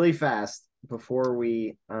right, really fast before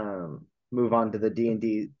we move on to the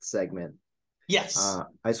D&D segment. Yes.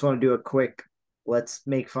 I just want to do a quick let's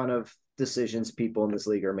make fun of decisions people in this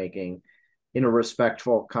league are making in a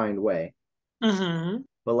respectful, kind way. Mm-hmm.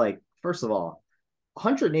 But like, first of all,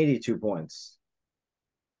 182 points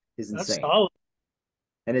is That's insane. solid.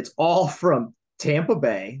 And it's all from Tampa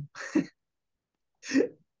Bay.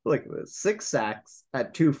 Like 6 sacks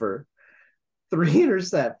at Twofer, 3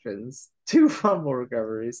 interceptions, 2 fumble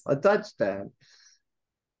recoveries, a touchdown.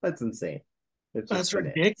 That's insane. It's just That's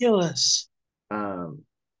bananas. ridiculous. Um,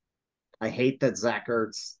 I hate that Zach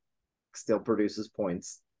Ertz still produces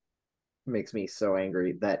points. It makes me so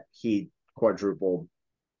angry that he quadrupled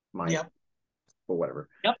my, Yep. but whatever.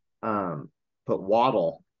 Yep. But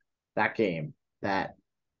Waddle, that game, that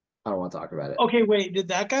I don't want to talk about it. Okay, wait. Did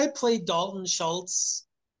that guy play Dalton Schultz?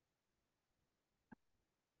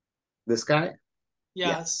 This guy, yeah,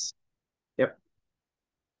 Yes. yep,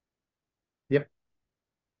 yep.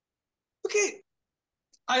 Okay.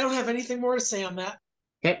 I don't have anything more to say on that.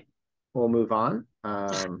 Okay, we'll move on.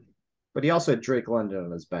 But he also had Drake London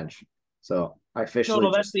on his bench, so I officially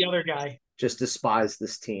No, that's the other guy. just despise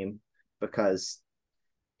this team because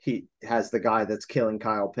he has the guy that's killing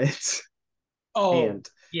Kyle Pitts Oh, and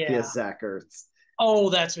he yeah. has Zach Ertz, Oh,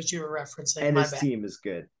 that's what you were referencing. and My his bad. team is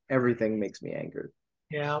good. Everything makes me angry.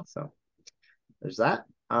 Yeah. So there's that.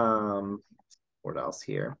 What else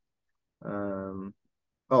here?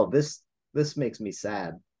 Oh, this makes me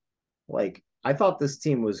sad. Like I thought this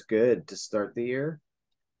team was good to start the year,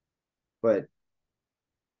 but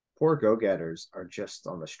poor go-getters are just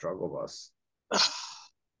on the struggle bus.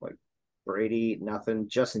 Like Brady, nothing.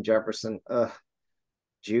 Justin Jefferson,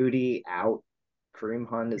 Judy out. Kareem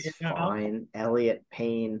Hunt is Yeah. fine. Elliott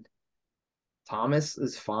Payne. Thomas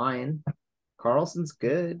is fine. Carlson's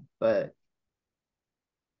good, but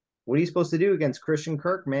what are you supposed to do against Christian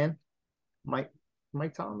Kirk, man? Mike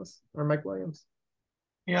Mike Thomas or Mike Williams.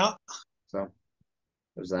 Yeah. So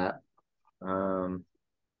there's that. Um,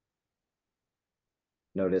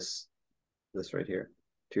 Notice this right here.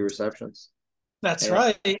 2 receptions. That's Yeah.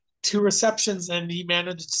 right. 2 receptions and he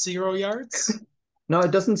managed 0 yards. No,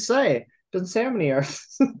 it doesn't say. It doesn't say how many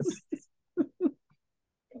yards.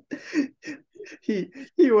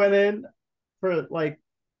 he went in for like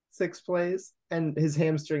 6 plays and his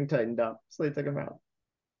hamstring tightened up, so they took him out.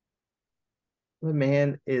 The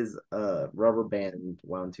man is a rubber band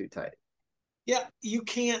wound too tight. Yeah, you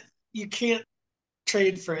can't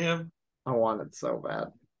trade for him. I want it so bad.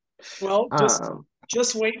 Well, just Um,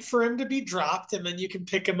 just wait for him to be dropped and then you can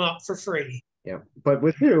pick him up for free. yeah, but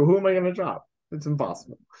with who am I going to drop? It's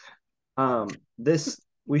impossible. This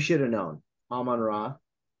we should have known. Amon Ra,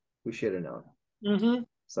 we should have known. Mm-hmm.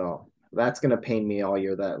 So that's gonna pain me all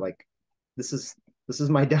year. That like this is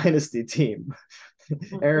my dynasty team.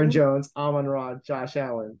 Aaron Mm-hmm. Jones, Amon Ra, Josh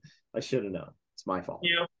Allen. I should have known. It's my fault.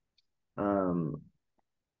 Yeah. Um,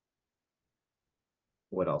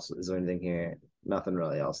 what else? Is there anything here? Nothing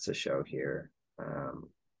really else to show here.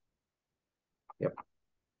 Yep.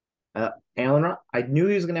 Allen Ra, I knew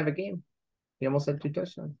he was gonna have a game. He almost had 2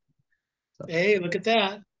 touchdowns. So Hey, look at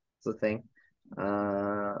that. that's the thing.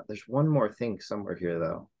 There's one more thing somewhere here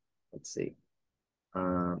though. Let's see.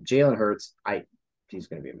 Jalen Hurts, he's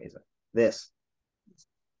gonna be amazing. This,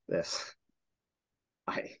 it's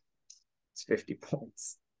 50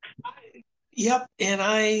 points. Yep, and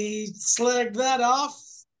I slagged that off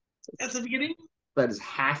at the beginning. That is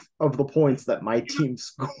half of the points that my team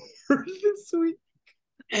scored this week.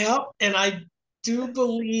 Yep, and I do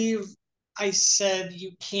believe I said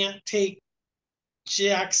you can't take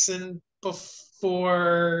Jackson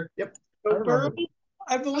before Yep, I Burrow, remember.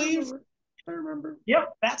 I believe. I remember.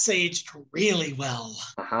 Yep, that's aged really well.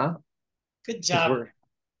 Uh-huh. Good Because job.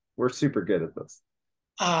 we're super good at this.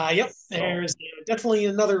 Yep, So there's definitely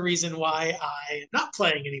another reason why I am not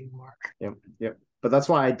playing anymore. yep, yep. But that's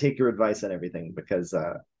why I take your advice on everything because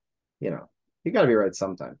you know, you gotta be right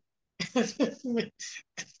sometime. All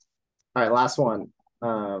right, last one.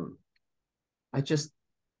 Um, I just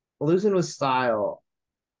losing with style.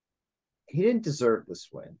 He didn't deserve this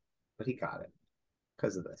win, but he got it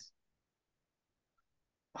because of this.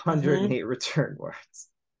 hmm 108 return words.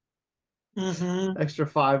 hmm Extra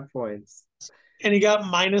 5 points. And he got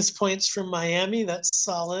minus points from Miami. That's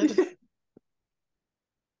solid.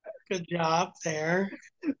 Good job there.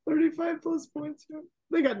 35 plus points.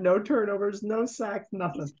 They got no turnovers, no sacks, He's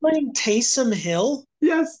nothing. playing Taysom Hill.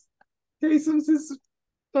 Yes, Taysom's his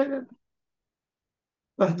tight end.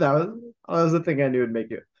 That was the thing I knew would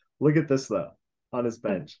make it. Look at this though on his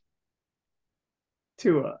bench.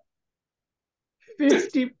 Tua,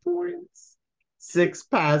 50 points, 6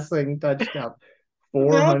 passing touchdowns, That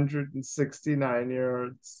 469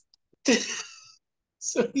 yards.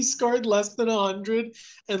 so he scored less than 100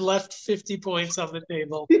 and left 50 points on the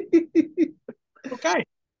table. Okay.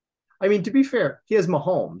 I mean, to be fair, he has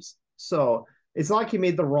Mahomes, so it's not like he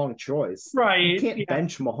made the wrong choice. You Right. can't Yeah.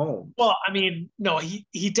 bench Mahomes. Well, I mean, no, he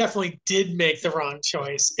definitely did make the wrong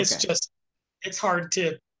choice. It's Okay, just it's hard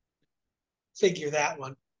to figure that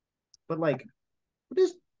one. but like, what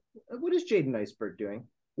is what is Jaden Iceberg doing?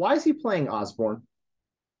 Why is he playing Osborne?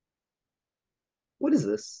 What is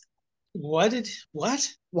this? What?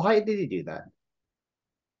 Why did he do that?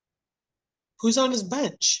 Who's on his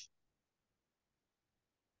bench?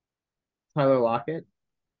 Tyler Lockett,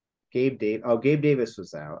 Gabe Dave. Oh, Gabe Davis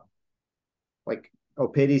was out. Like, oh,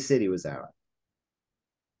 Pity City was out.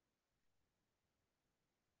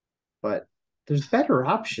 But there's better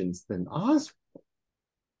options than Osborne.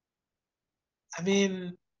 I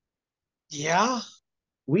mean, yeah.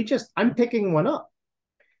 I'm picking one up.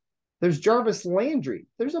 There's Jarvis Landry.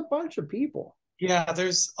 There's a bunch of people. Yeah,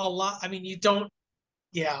 there's a lot. I mean, you don't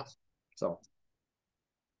yeah, So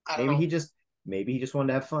I don't maybe know. he just maybe he just wanted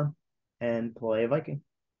to have fun and play a Viking.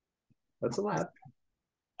 That's allowed.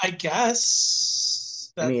 I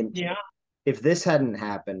guess I that mean, yeah, if this hadn't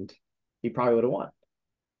happened, he probably would have won.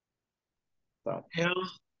 So yeah,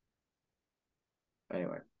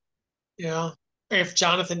 anyway, yeah. If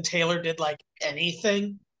Jonathan Taylor did like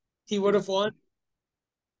anything, he would have won.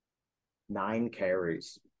 9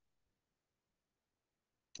 carries.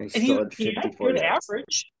 He And still had he had 54 good yards.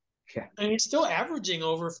 average. Yeah. And he's still averaging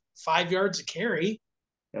over 5 yards a carry.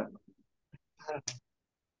 Yeah.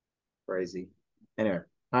 Crazy. Anyway,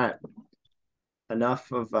 all right.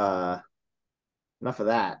 Enough of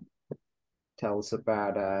that. Tell us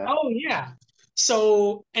about Oh yeah.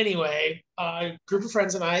 So anyway, a group of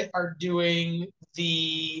friends and I are doing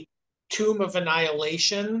the Tomb of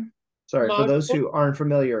Annihilation sorry, for those module. who aren't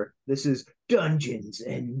familiar, this is Dungeons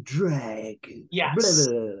and Dragons. Blah, Yes,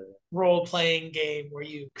 blah. role playing game where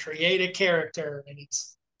you create a character and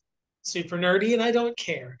it's super nerdy and I don't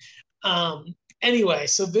care. Anyway,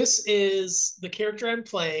 so this is the character I'm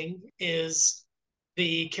playing is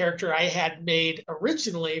the character I had made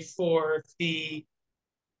originally for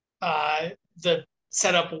uh, the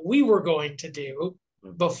setup we were going to do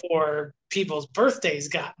before people's birthdays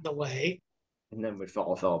got in the way. And then we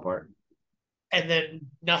fell apart. And then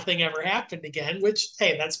nothing ever happened again, which,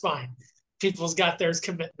 hey, that's fine. People's got theirs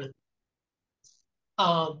commitment.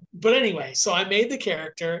 But anyway, so I made the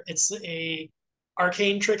character. It's a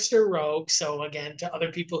arcane trickster rogue. So again, to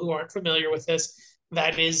other people who aren't familiar with this,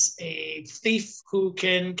 that is a thief who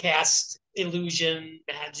can cast illusion,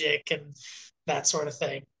 magic, and that sort of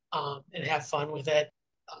thing, and have fun with it.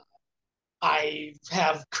 I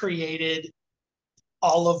have created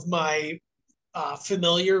all of my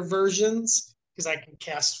familiar versions because I can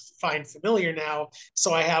cast Find Familiar now.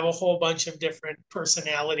 So I have a whole bunch of different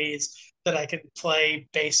personalities that I can play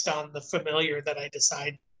based on the familiar that I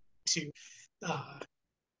decide to uh,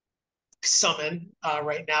 summon.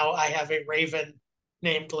 Right now, I have a raven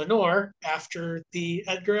named Lenore after the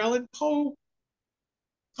Edgar Allan Poe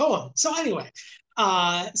poem. So anyway,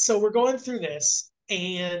 so we're going through this,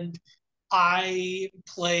 and I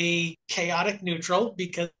play chaotic neutral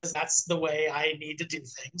because that's the way I need to do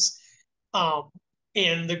things. Um,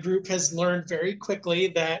 and the group has learned very quickly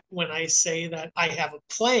that when I say that I have a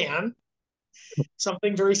plan,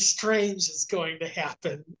 something very strange is going to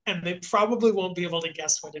happen, and they probably won't be able to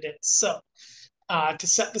guess what it is. So, to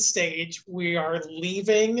set the stage, we are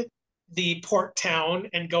leaving the port town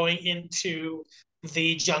and going into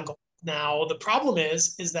the jungle. Now, the problem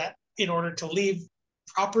is that in order to leave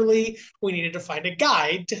properly, we needed to find a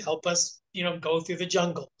guide to help us go through the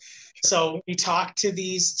jungle. So we talked to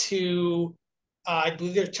these two, I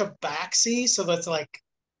believe they're tabaxi, so that's like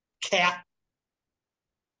cat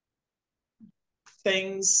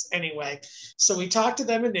things anyway. So we talked to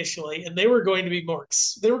them initially, and they were going to be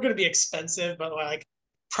they were going to be expensive, but like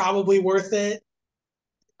probably worth it.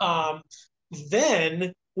 Um,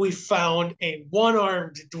 then we found a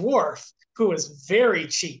one-armed dwarf who was very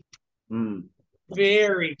cheap,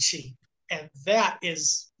 very cheap, and that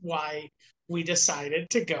is why we decided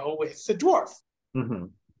to go with the dwarf. Mm-hmm.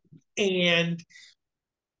 And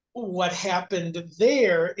what happened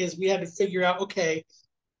there is we had to figure out, okay,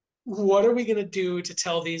 what are we going to do to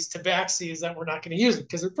tell these tabaxis that we're not going to use them?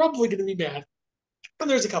 Because they're probably going to be mad. And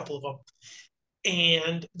there's a couple of them.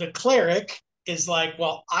 And the cleric is like,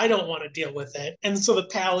 well, I don't want to deal with it. And so the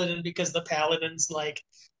paladin, because the paladin's like,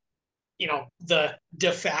 the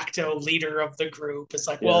de facto leader of the group, is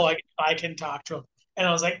like, well, I can talk to him. And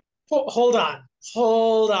I was like, hold on,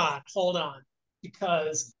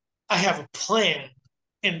 because I have a plan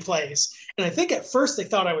in place. And I think at first they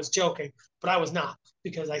thought I was joking, but I was not,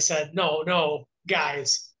 because I said, no,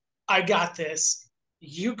 guys, I got this.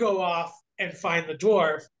 You go off and find the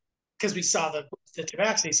dwarf, because we saw the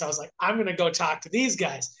tabaxi. So I was like, I'm going to go talk to these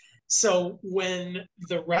guys. So when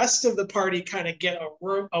the rest of the party kind of get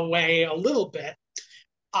away a little bit,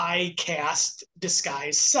 I cast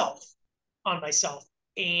disguise self on myself.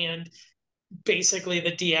 And basically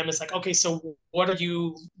the DM is like, okay, so what do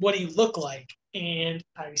you look like? And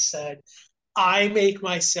I said, I make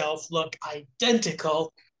myself look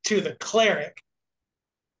identical to the cleric.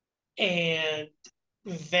 And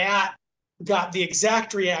that got the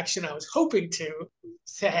exact reaction I was hoping to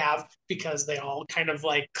have, because they all kind of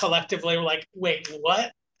like collectively were like, wait,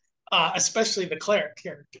 what? Especially the cleric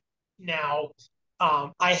character. Now,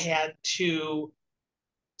 I had to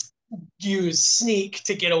use sneak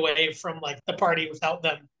to get away from like the party without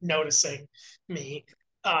them noticing me.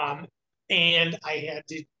 Um, and I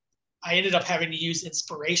ended up having to use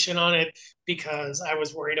inspiration on it because I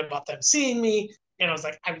was worried about them seeing me. And I was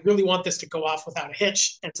like, I really want this to go off without a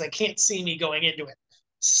hitch. And so they can't see me going into it.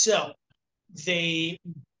 So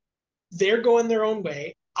they're going their own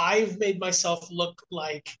way. I've made myself look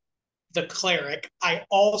like the cleric. I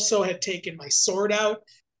also had taken my sword out,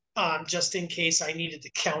 just in case I needed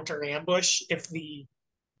to counter ambush if the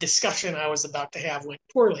discussion I was about to have went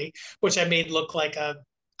poorly, which I made look like a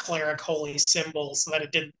cleric holy symbol so that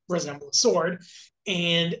it didn't resemble a sword.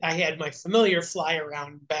 And I had my familiar fly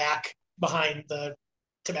around back behind the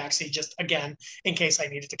tabaxi, just again in case I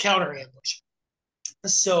needed to counter ambush.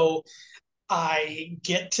 So I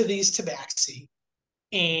get to these tabaxi,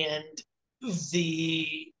 and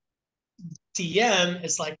the DM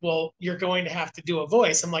is like, well, you're going to have to do a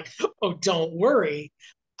voice. I'm like, oh, don't worry.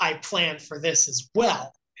 I planned for this as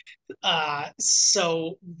well.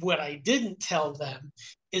 So what I didn't tell them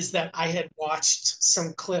is that I had watched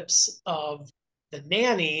some clips of The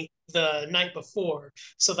Nanny the night before,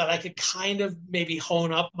 so that I could kind of maybe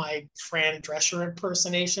hone up my Fran Drescher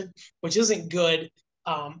impersonation, which isn't good.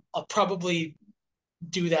 I'll probably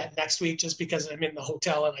do that next week just because I'm in the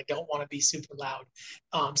hotel and I don't want to be super loud.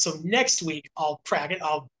 So next week I'll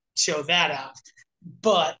show that out.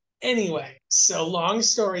 But anyway, so long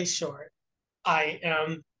story short, I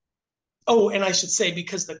am. Oh, and I should say,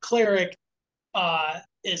 because the cleric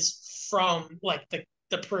is from like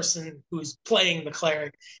the person who's playing the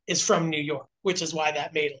cleric is from New York, which is why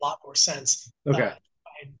that made a lot more sense. Okay.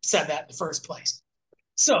 I said that in the first place.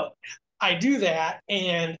 So I do that,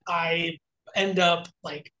 and I end up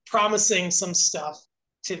like promising some stuff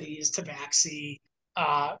to these tabaxi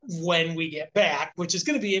when we get back, which is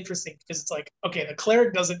going to be interesting because it's like, okay, the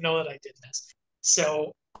cleric doesn't know that I did this.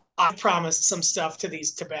 So I promised some stuff to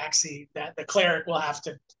these tabaxi that the cleric will have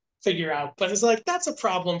to figure out. But it's like, that's a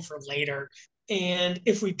problem for later. And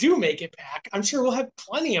if we do make it back, I'm sure we'll have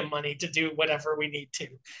plenty of money to do whatever we need to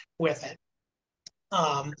with it.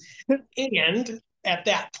 And at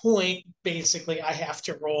that point, basically, I have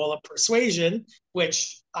to roll a persuasion,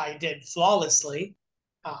 which I did flawlessly.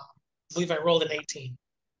 I believe I rolled an 18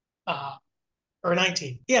 or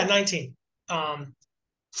 19. Yeah, 19.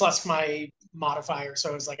 Plus my modifier.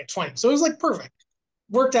 So it was like a 20. So it was like perfect.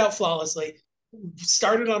 Worked out flawlessly.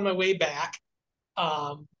 Started on my way back,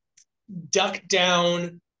 ducked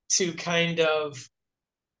down to kind of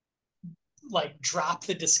like drop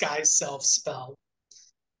the disguise self spell,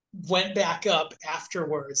 went back up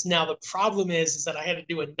afterwards. Now the problem is that I had to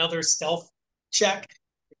do another stealth check,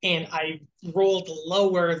 and I rolled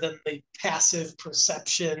lower than the passive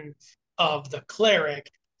perception of the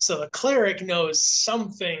cleric. So the cleric knows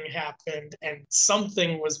something happened and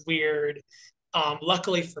something was weird.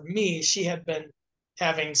 Luckily for me, she had been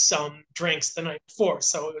having some drinks the night before,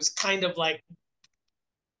 so it was kind of like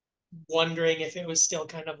wondering if it was still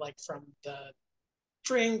kind of like from the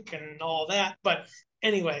drink and all that. But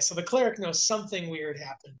anyway, so the cleric knows something weird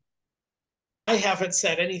happened. I haven't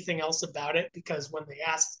said anything else about it because when they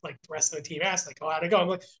asked, like the rest of the team asked, like, "Oh, how'd it go?" I'm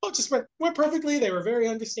like, "Oh, it just went perfectly. They were very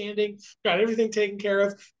understanding, got everything taken care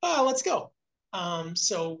of. Let's go."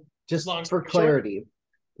 So Just long for story short, clarity,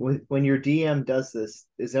 when your DM does this,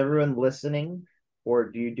 is everyone listening, or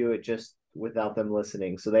do you do it just without them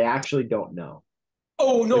listening, so they actually don't know,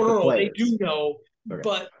 oh like no, the no, no, they players? do know, Okay,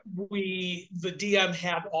 but the DM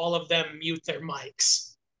had all of them mute their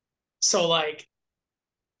mics. So like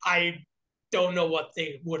I don't know what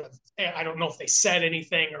they would have. I don't know if they said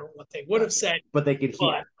anything or what they would have gotcha. said, But they could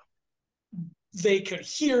but hear. they could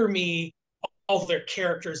hear me. All their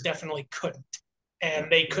characters definitely couldn't. And Gotcha.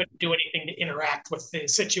 they couldn't do anything to interact with the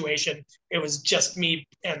situation. It was just me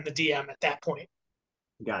and the DM at that point.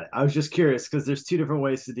 Got it. I was just curious because there's two different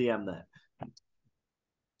ways to DM that.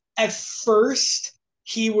 At first,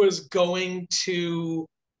 he was going to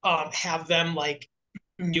have them like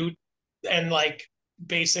mute and like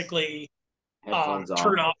basically Headphones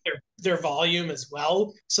turn off. off their volume as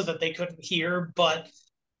well so that they couldn't hear. But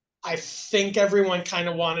I think everyone kind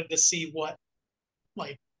of wanted to see what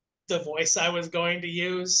like the voice I was going to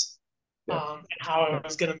use, Yeah. and how I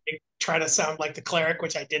was going to try to sound like the cleric,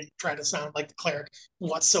 which I didn't try to sound like the cleric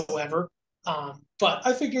whatsoever. But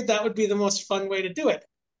I figured that would be the most fun way to do it.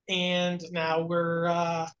 And now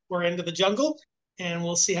we're into the jungle, and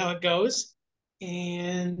we'll see how it goes.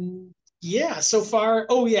 And yeah, so far,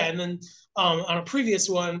 oh yeah, and then on a previous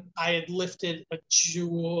one, I had lifted a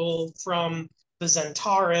jewel from the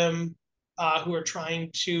Zentarim, who are trying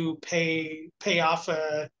to pay off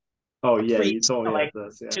Oh a yeah, you priest told to me like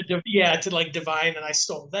that this. Yeah. to like divine, and I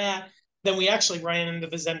stole that. Then we actually ran into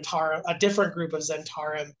the Zentarim, a different group of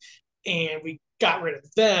Zentarim, and we got rid of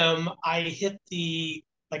them. I hit the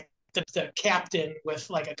captain with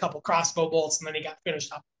like a couple crossbow bolts, and then he got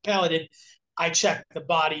finished off paladin. I checked the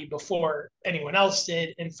body before anyone else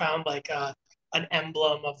did and found like an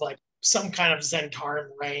emblem of like some kind of Zentarim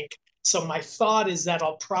rank. So my thought is that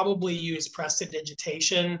I'll probably use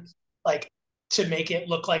prestidigitation, like to make it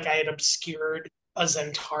look like I had obscured a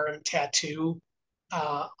Zentarim tattoo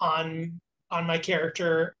on my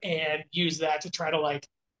character and use that to try to like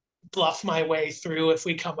bluff my way through if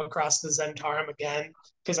we come across the Zentarim again,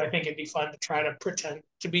 because I think it'd be fun to try to pretend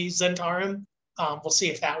to be Zentarim. We'll see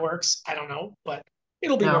if that works. I don't know, but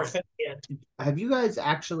it'll be Now, worth it in the end. have you guys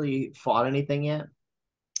actually fought anything yet?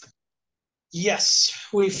 Yes,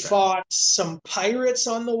 we Okay. fought some pirates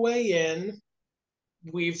on the way in.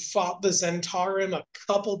 We've fought the Zentarim a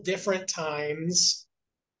couple different times.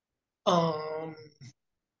 Um,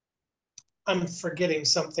 I'm forgetting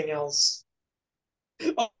something else.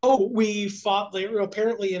 Oh, we fought. They were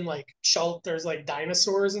apparently in like shelters, like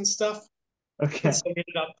dinosaurs and stuff, and Okay. so we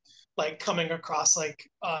ended up like coming across like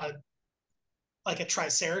a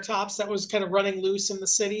triceratops that was kind of running loose in the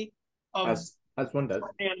city of As one does.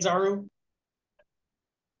 Anzaru.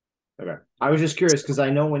 Okay. I was just curious because I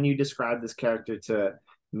know when you described this character to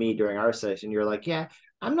me during our session, you're like, yeah,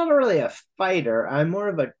 I'm not really a fighter. I'm more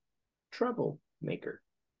of a troublemaker.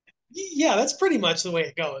 Yeah, that's pretty much the way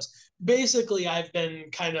it goes. Basically, I've been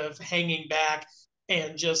kind of hanging back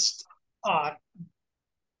and just uh,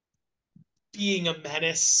 being a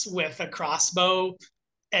menace with a crossbow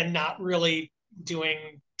and not really doing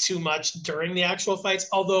too much during the actual fights.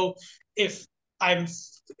 Although if I'm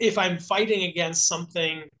if I'm fighting against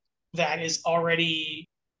something that is already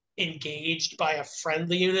engaged by a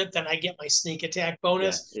friendly unit, then I get my sneak attack Yeah,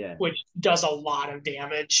 bonus, yeah. which does a lot of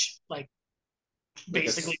damage, like Like a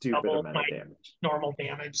basically stupid double amount my of damage. normal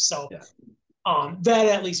damage. So Yeah. that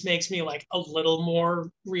at least makes me like a little more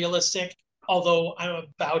realistic. Although I'm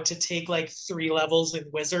about to take like 3 levels in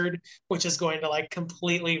Wizard, which is going to like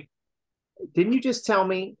completely. Didn't you just tell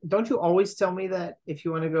me? Don't you always tell me that if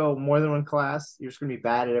you want to go more than one class, you're just going to be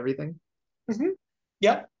bad at everything? Mhm.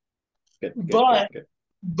 Yep. Good, good, good, But good.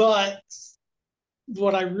 but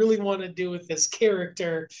what I really want to do with this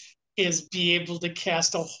character is be able to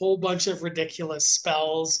cast a whole bunch of ridiculous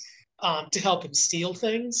spells to help him steal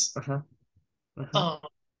things. Uh-huh. Uh-huh. Um,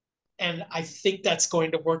 and I think that's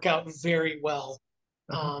going to work out very well,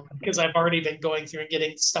 Uh-huh. because I've already been going through and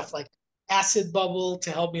getting stuff like acid bubble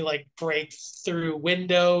to help me like break through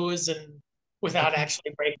windows and without Uh-huh.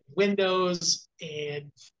 actually breaking windows,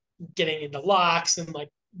 and getting into locks and like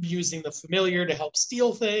using the familiar to help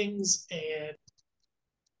steal things, and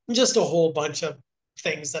just a whole bunch of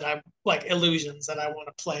things that I'm like illusions that I want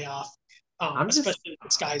to play off, I'm just especially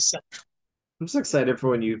this guy's self. I'm just excited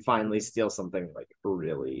for when you finally steal something like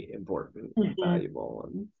really important and Mhm. valuable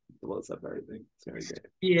and blows up everything. It's gonna be great.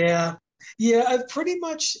 Yeah. Yeah, I've pretty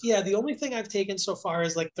much, yeah, the only thing I've taken so far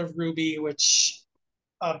is like the ruby, which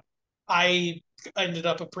uh, I ended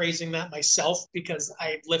up appraising that myself because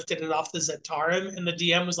I lifted it off the Zentarum, and the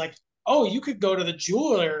DM was like, "Oh, you could go to the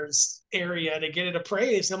jewelers area to get it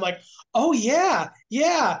appraised." And I'm like, "Oh yeah,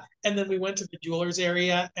 yeah." And then we went to the jewelers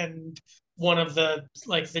area, and one of the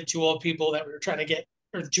like the jewel people that we were trying to get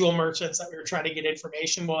or jewel merchants that we were trying to get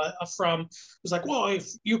information from was like, "Well, if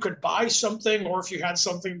you could buy something or if you had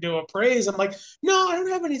something to appraise." I'm like, "No, I don't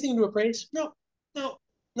have anything to appraise. No, no,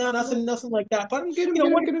 no, No, nothing like that." But I'm good. I'm you know good.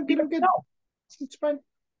 I'm what? good. I'm You good. I'm never good. know. It's fine.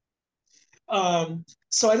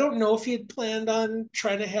 So I don't know if he had planned on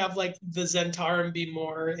trying to have like the Zentarum be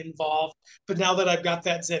more involved, but now that I've got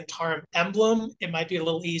that Zentarum emblem, it might be a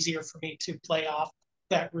little easier for me to play off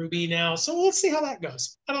that ruby now. So we'll see how that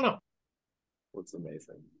goes. I don't know. That's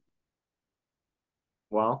amazing.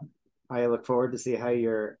 Well, I look forward to see how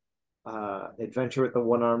your adventure with the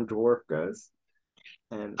one-armed dwarf goes.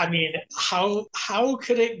 And I mean, how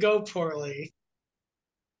could it go poorly?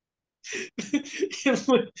 when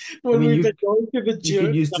I when mean, we've been going to the you could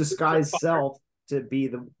June. use disguise self to be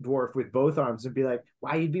the dwarf with both arms and be like,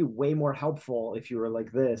 wow, you'd be way more helpful if you were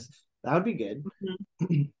like this. That would be good.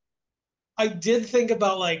 I did think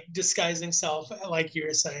about like disguising self, like you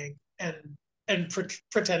were saying, and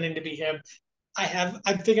pretending to be him. I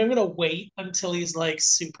think I'm gonna wait until he's like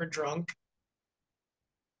super drunk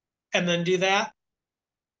and then do that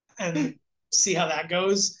and see how that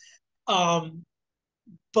goes. Um,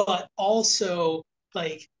 but also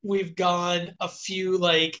like we've gone a few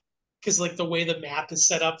like because like the way the map is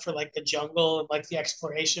set up for like the jungle and like the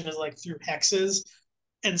exploration is like through hexes.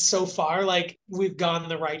 And so far, like we've gone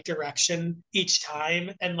the right direction each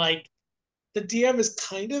time. And like the DM has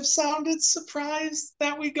kind of sounded surprised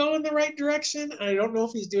that we go in the right direction. I don't know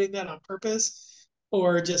if he's doing that on purpose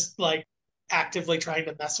or just like actively trying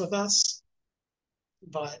to mess with us.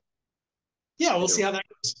 But yeah, I we'll see do. how that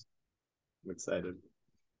goes. I'm excited.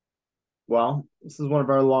 Well, this is one of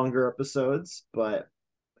our longer episodes, but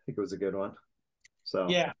I think it was a good one. So,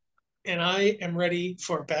 Yeah. And I am ready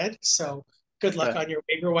for bed. So good luck okay. on your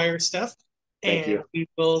waiver wire stuff. Thank And you. we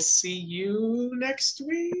will see you next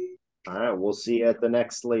week. All right. We'll see you at the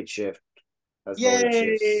next late shift, as the late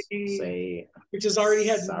Yay! shifts say. Which has already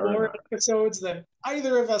had more Sayonara. episodes than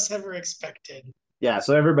either of us ever expected. Yeah.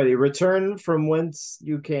 So, everybody, return from whence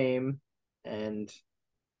you came and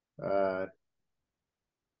uh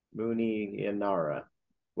Mooney Inara.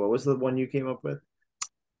 What was the one you came up with?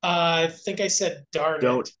 I think I said darn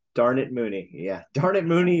Don't it. darn it, Mooney. Yeah, darn it,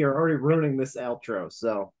 Mooney. You're already ruining this outro.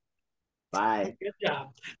 So, bye. Good job.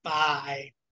 Bye.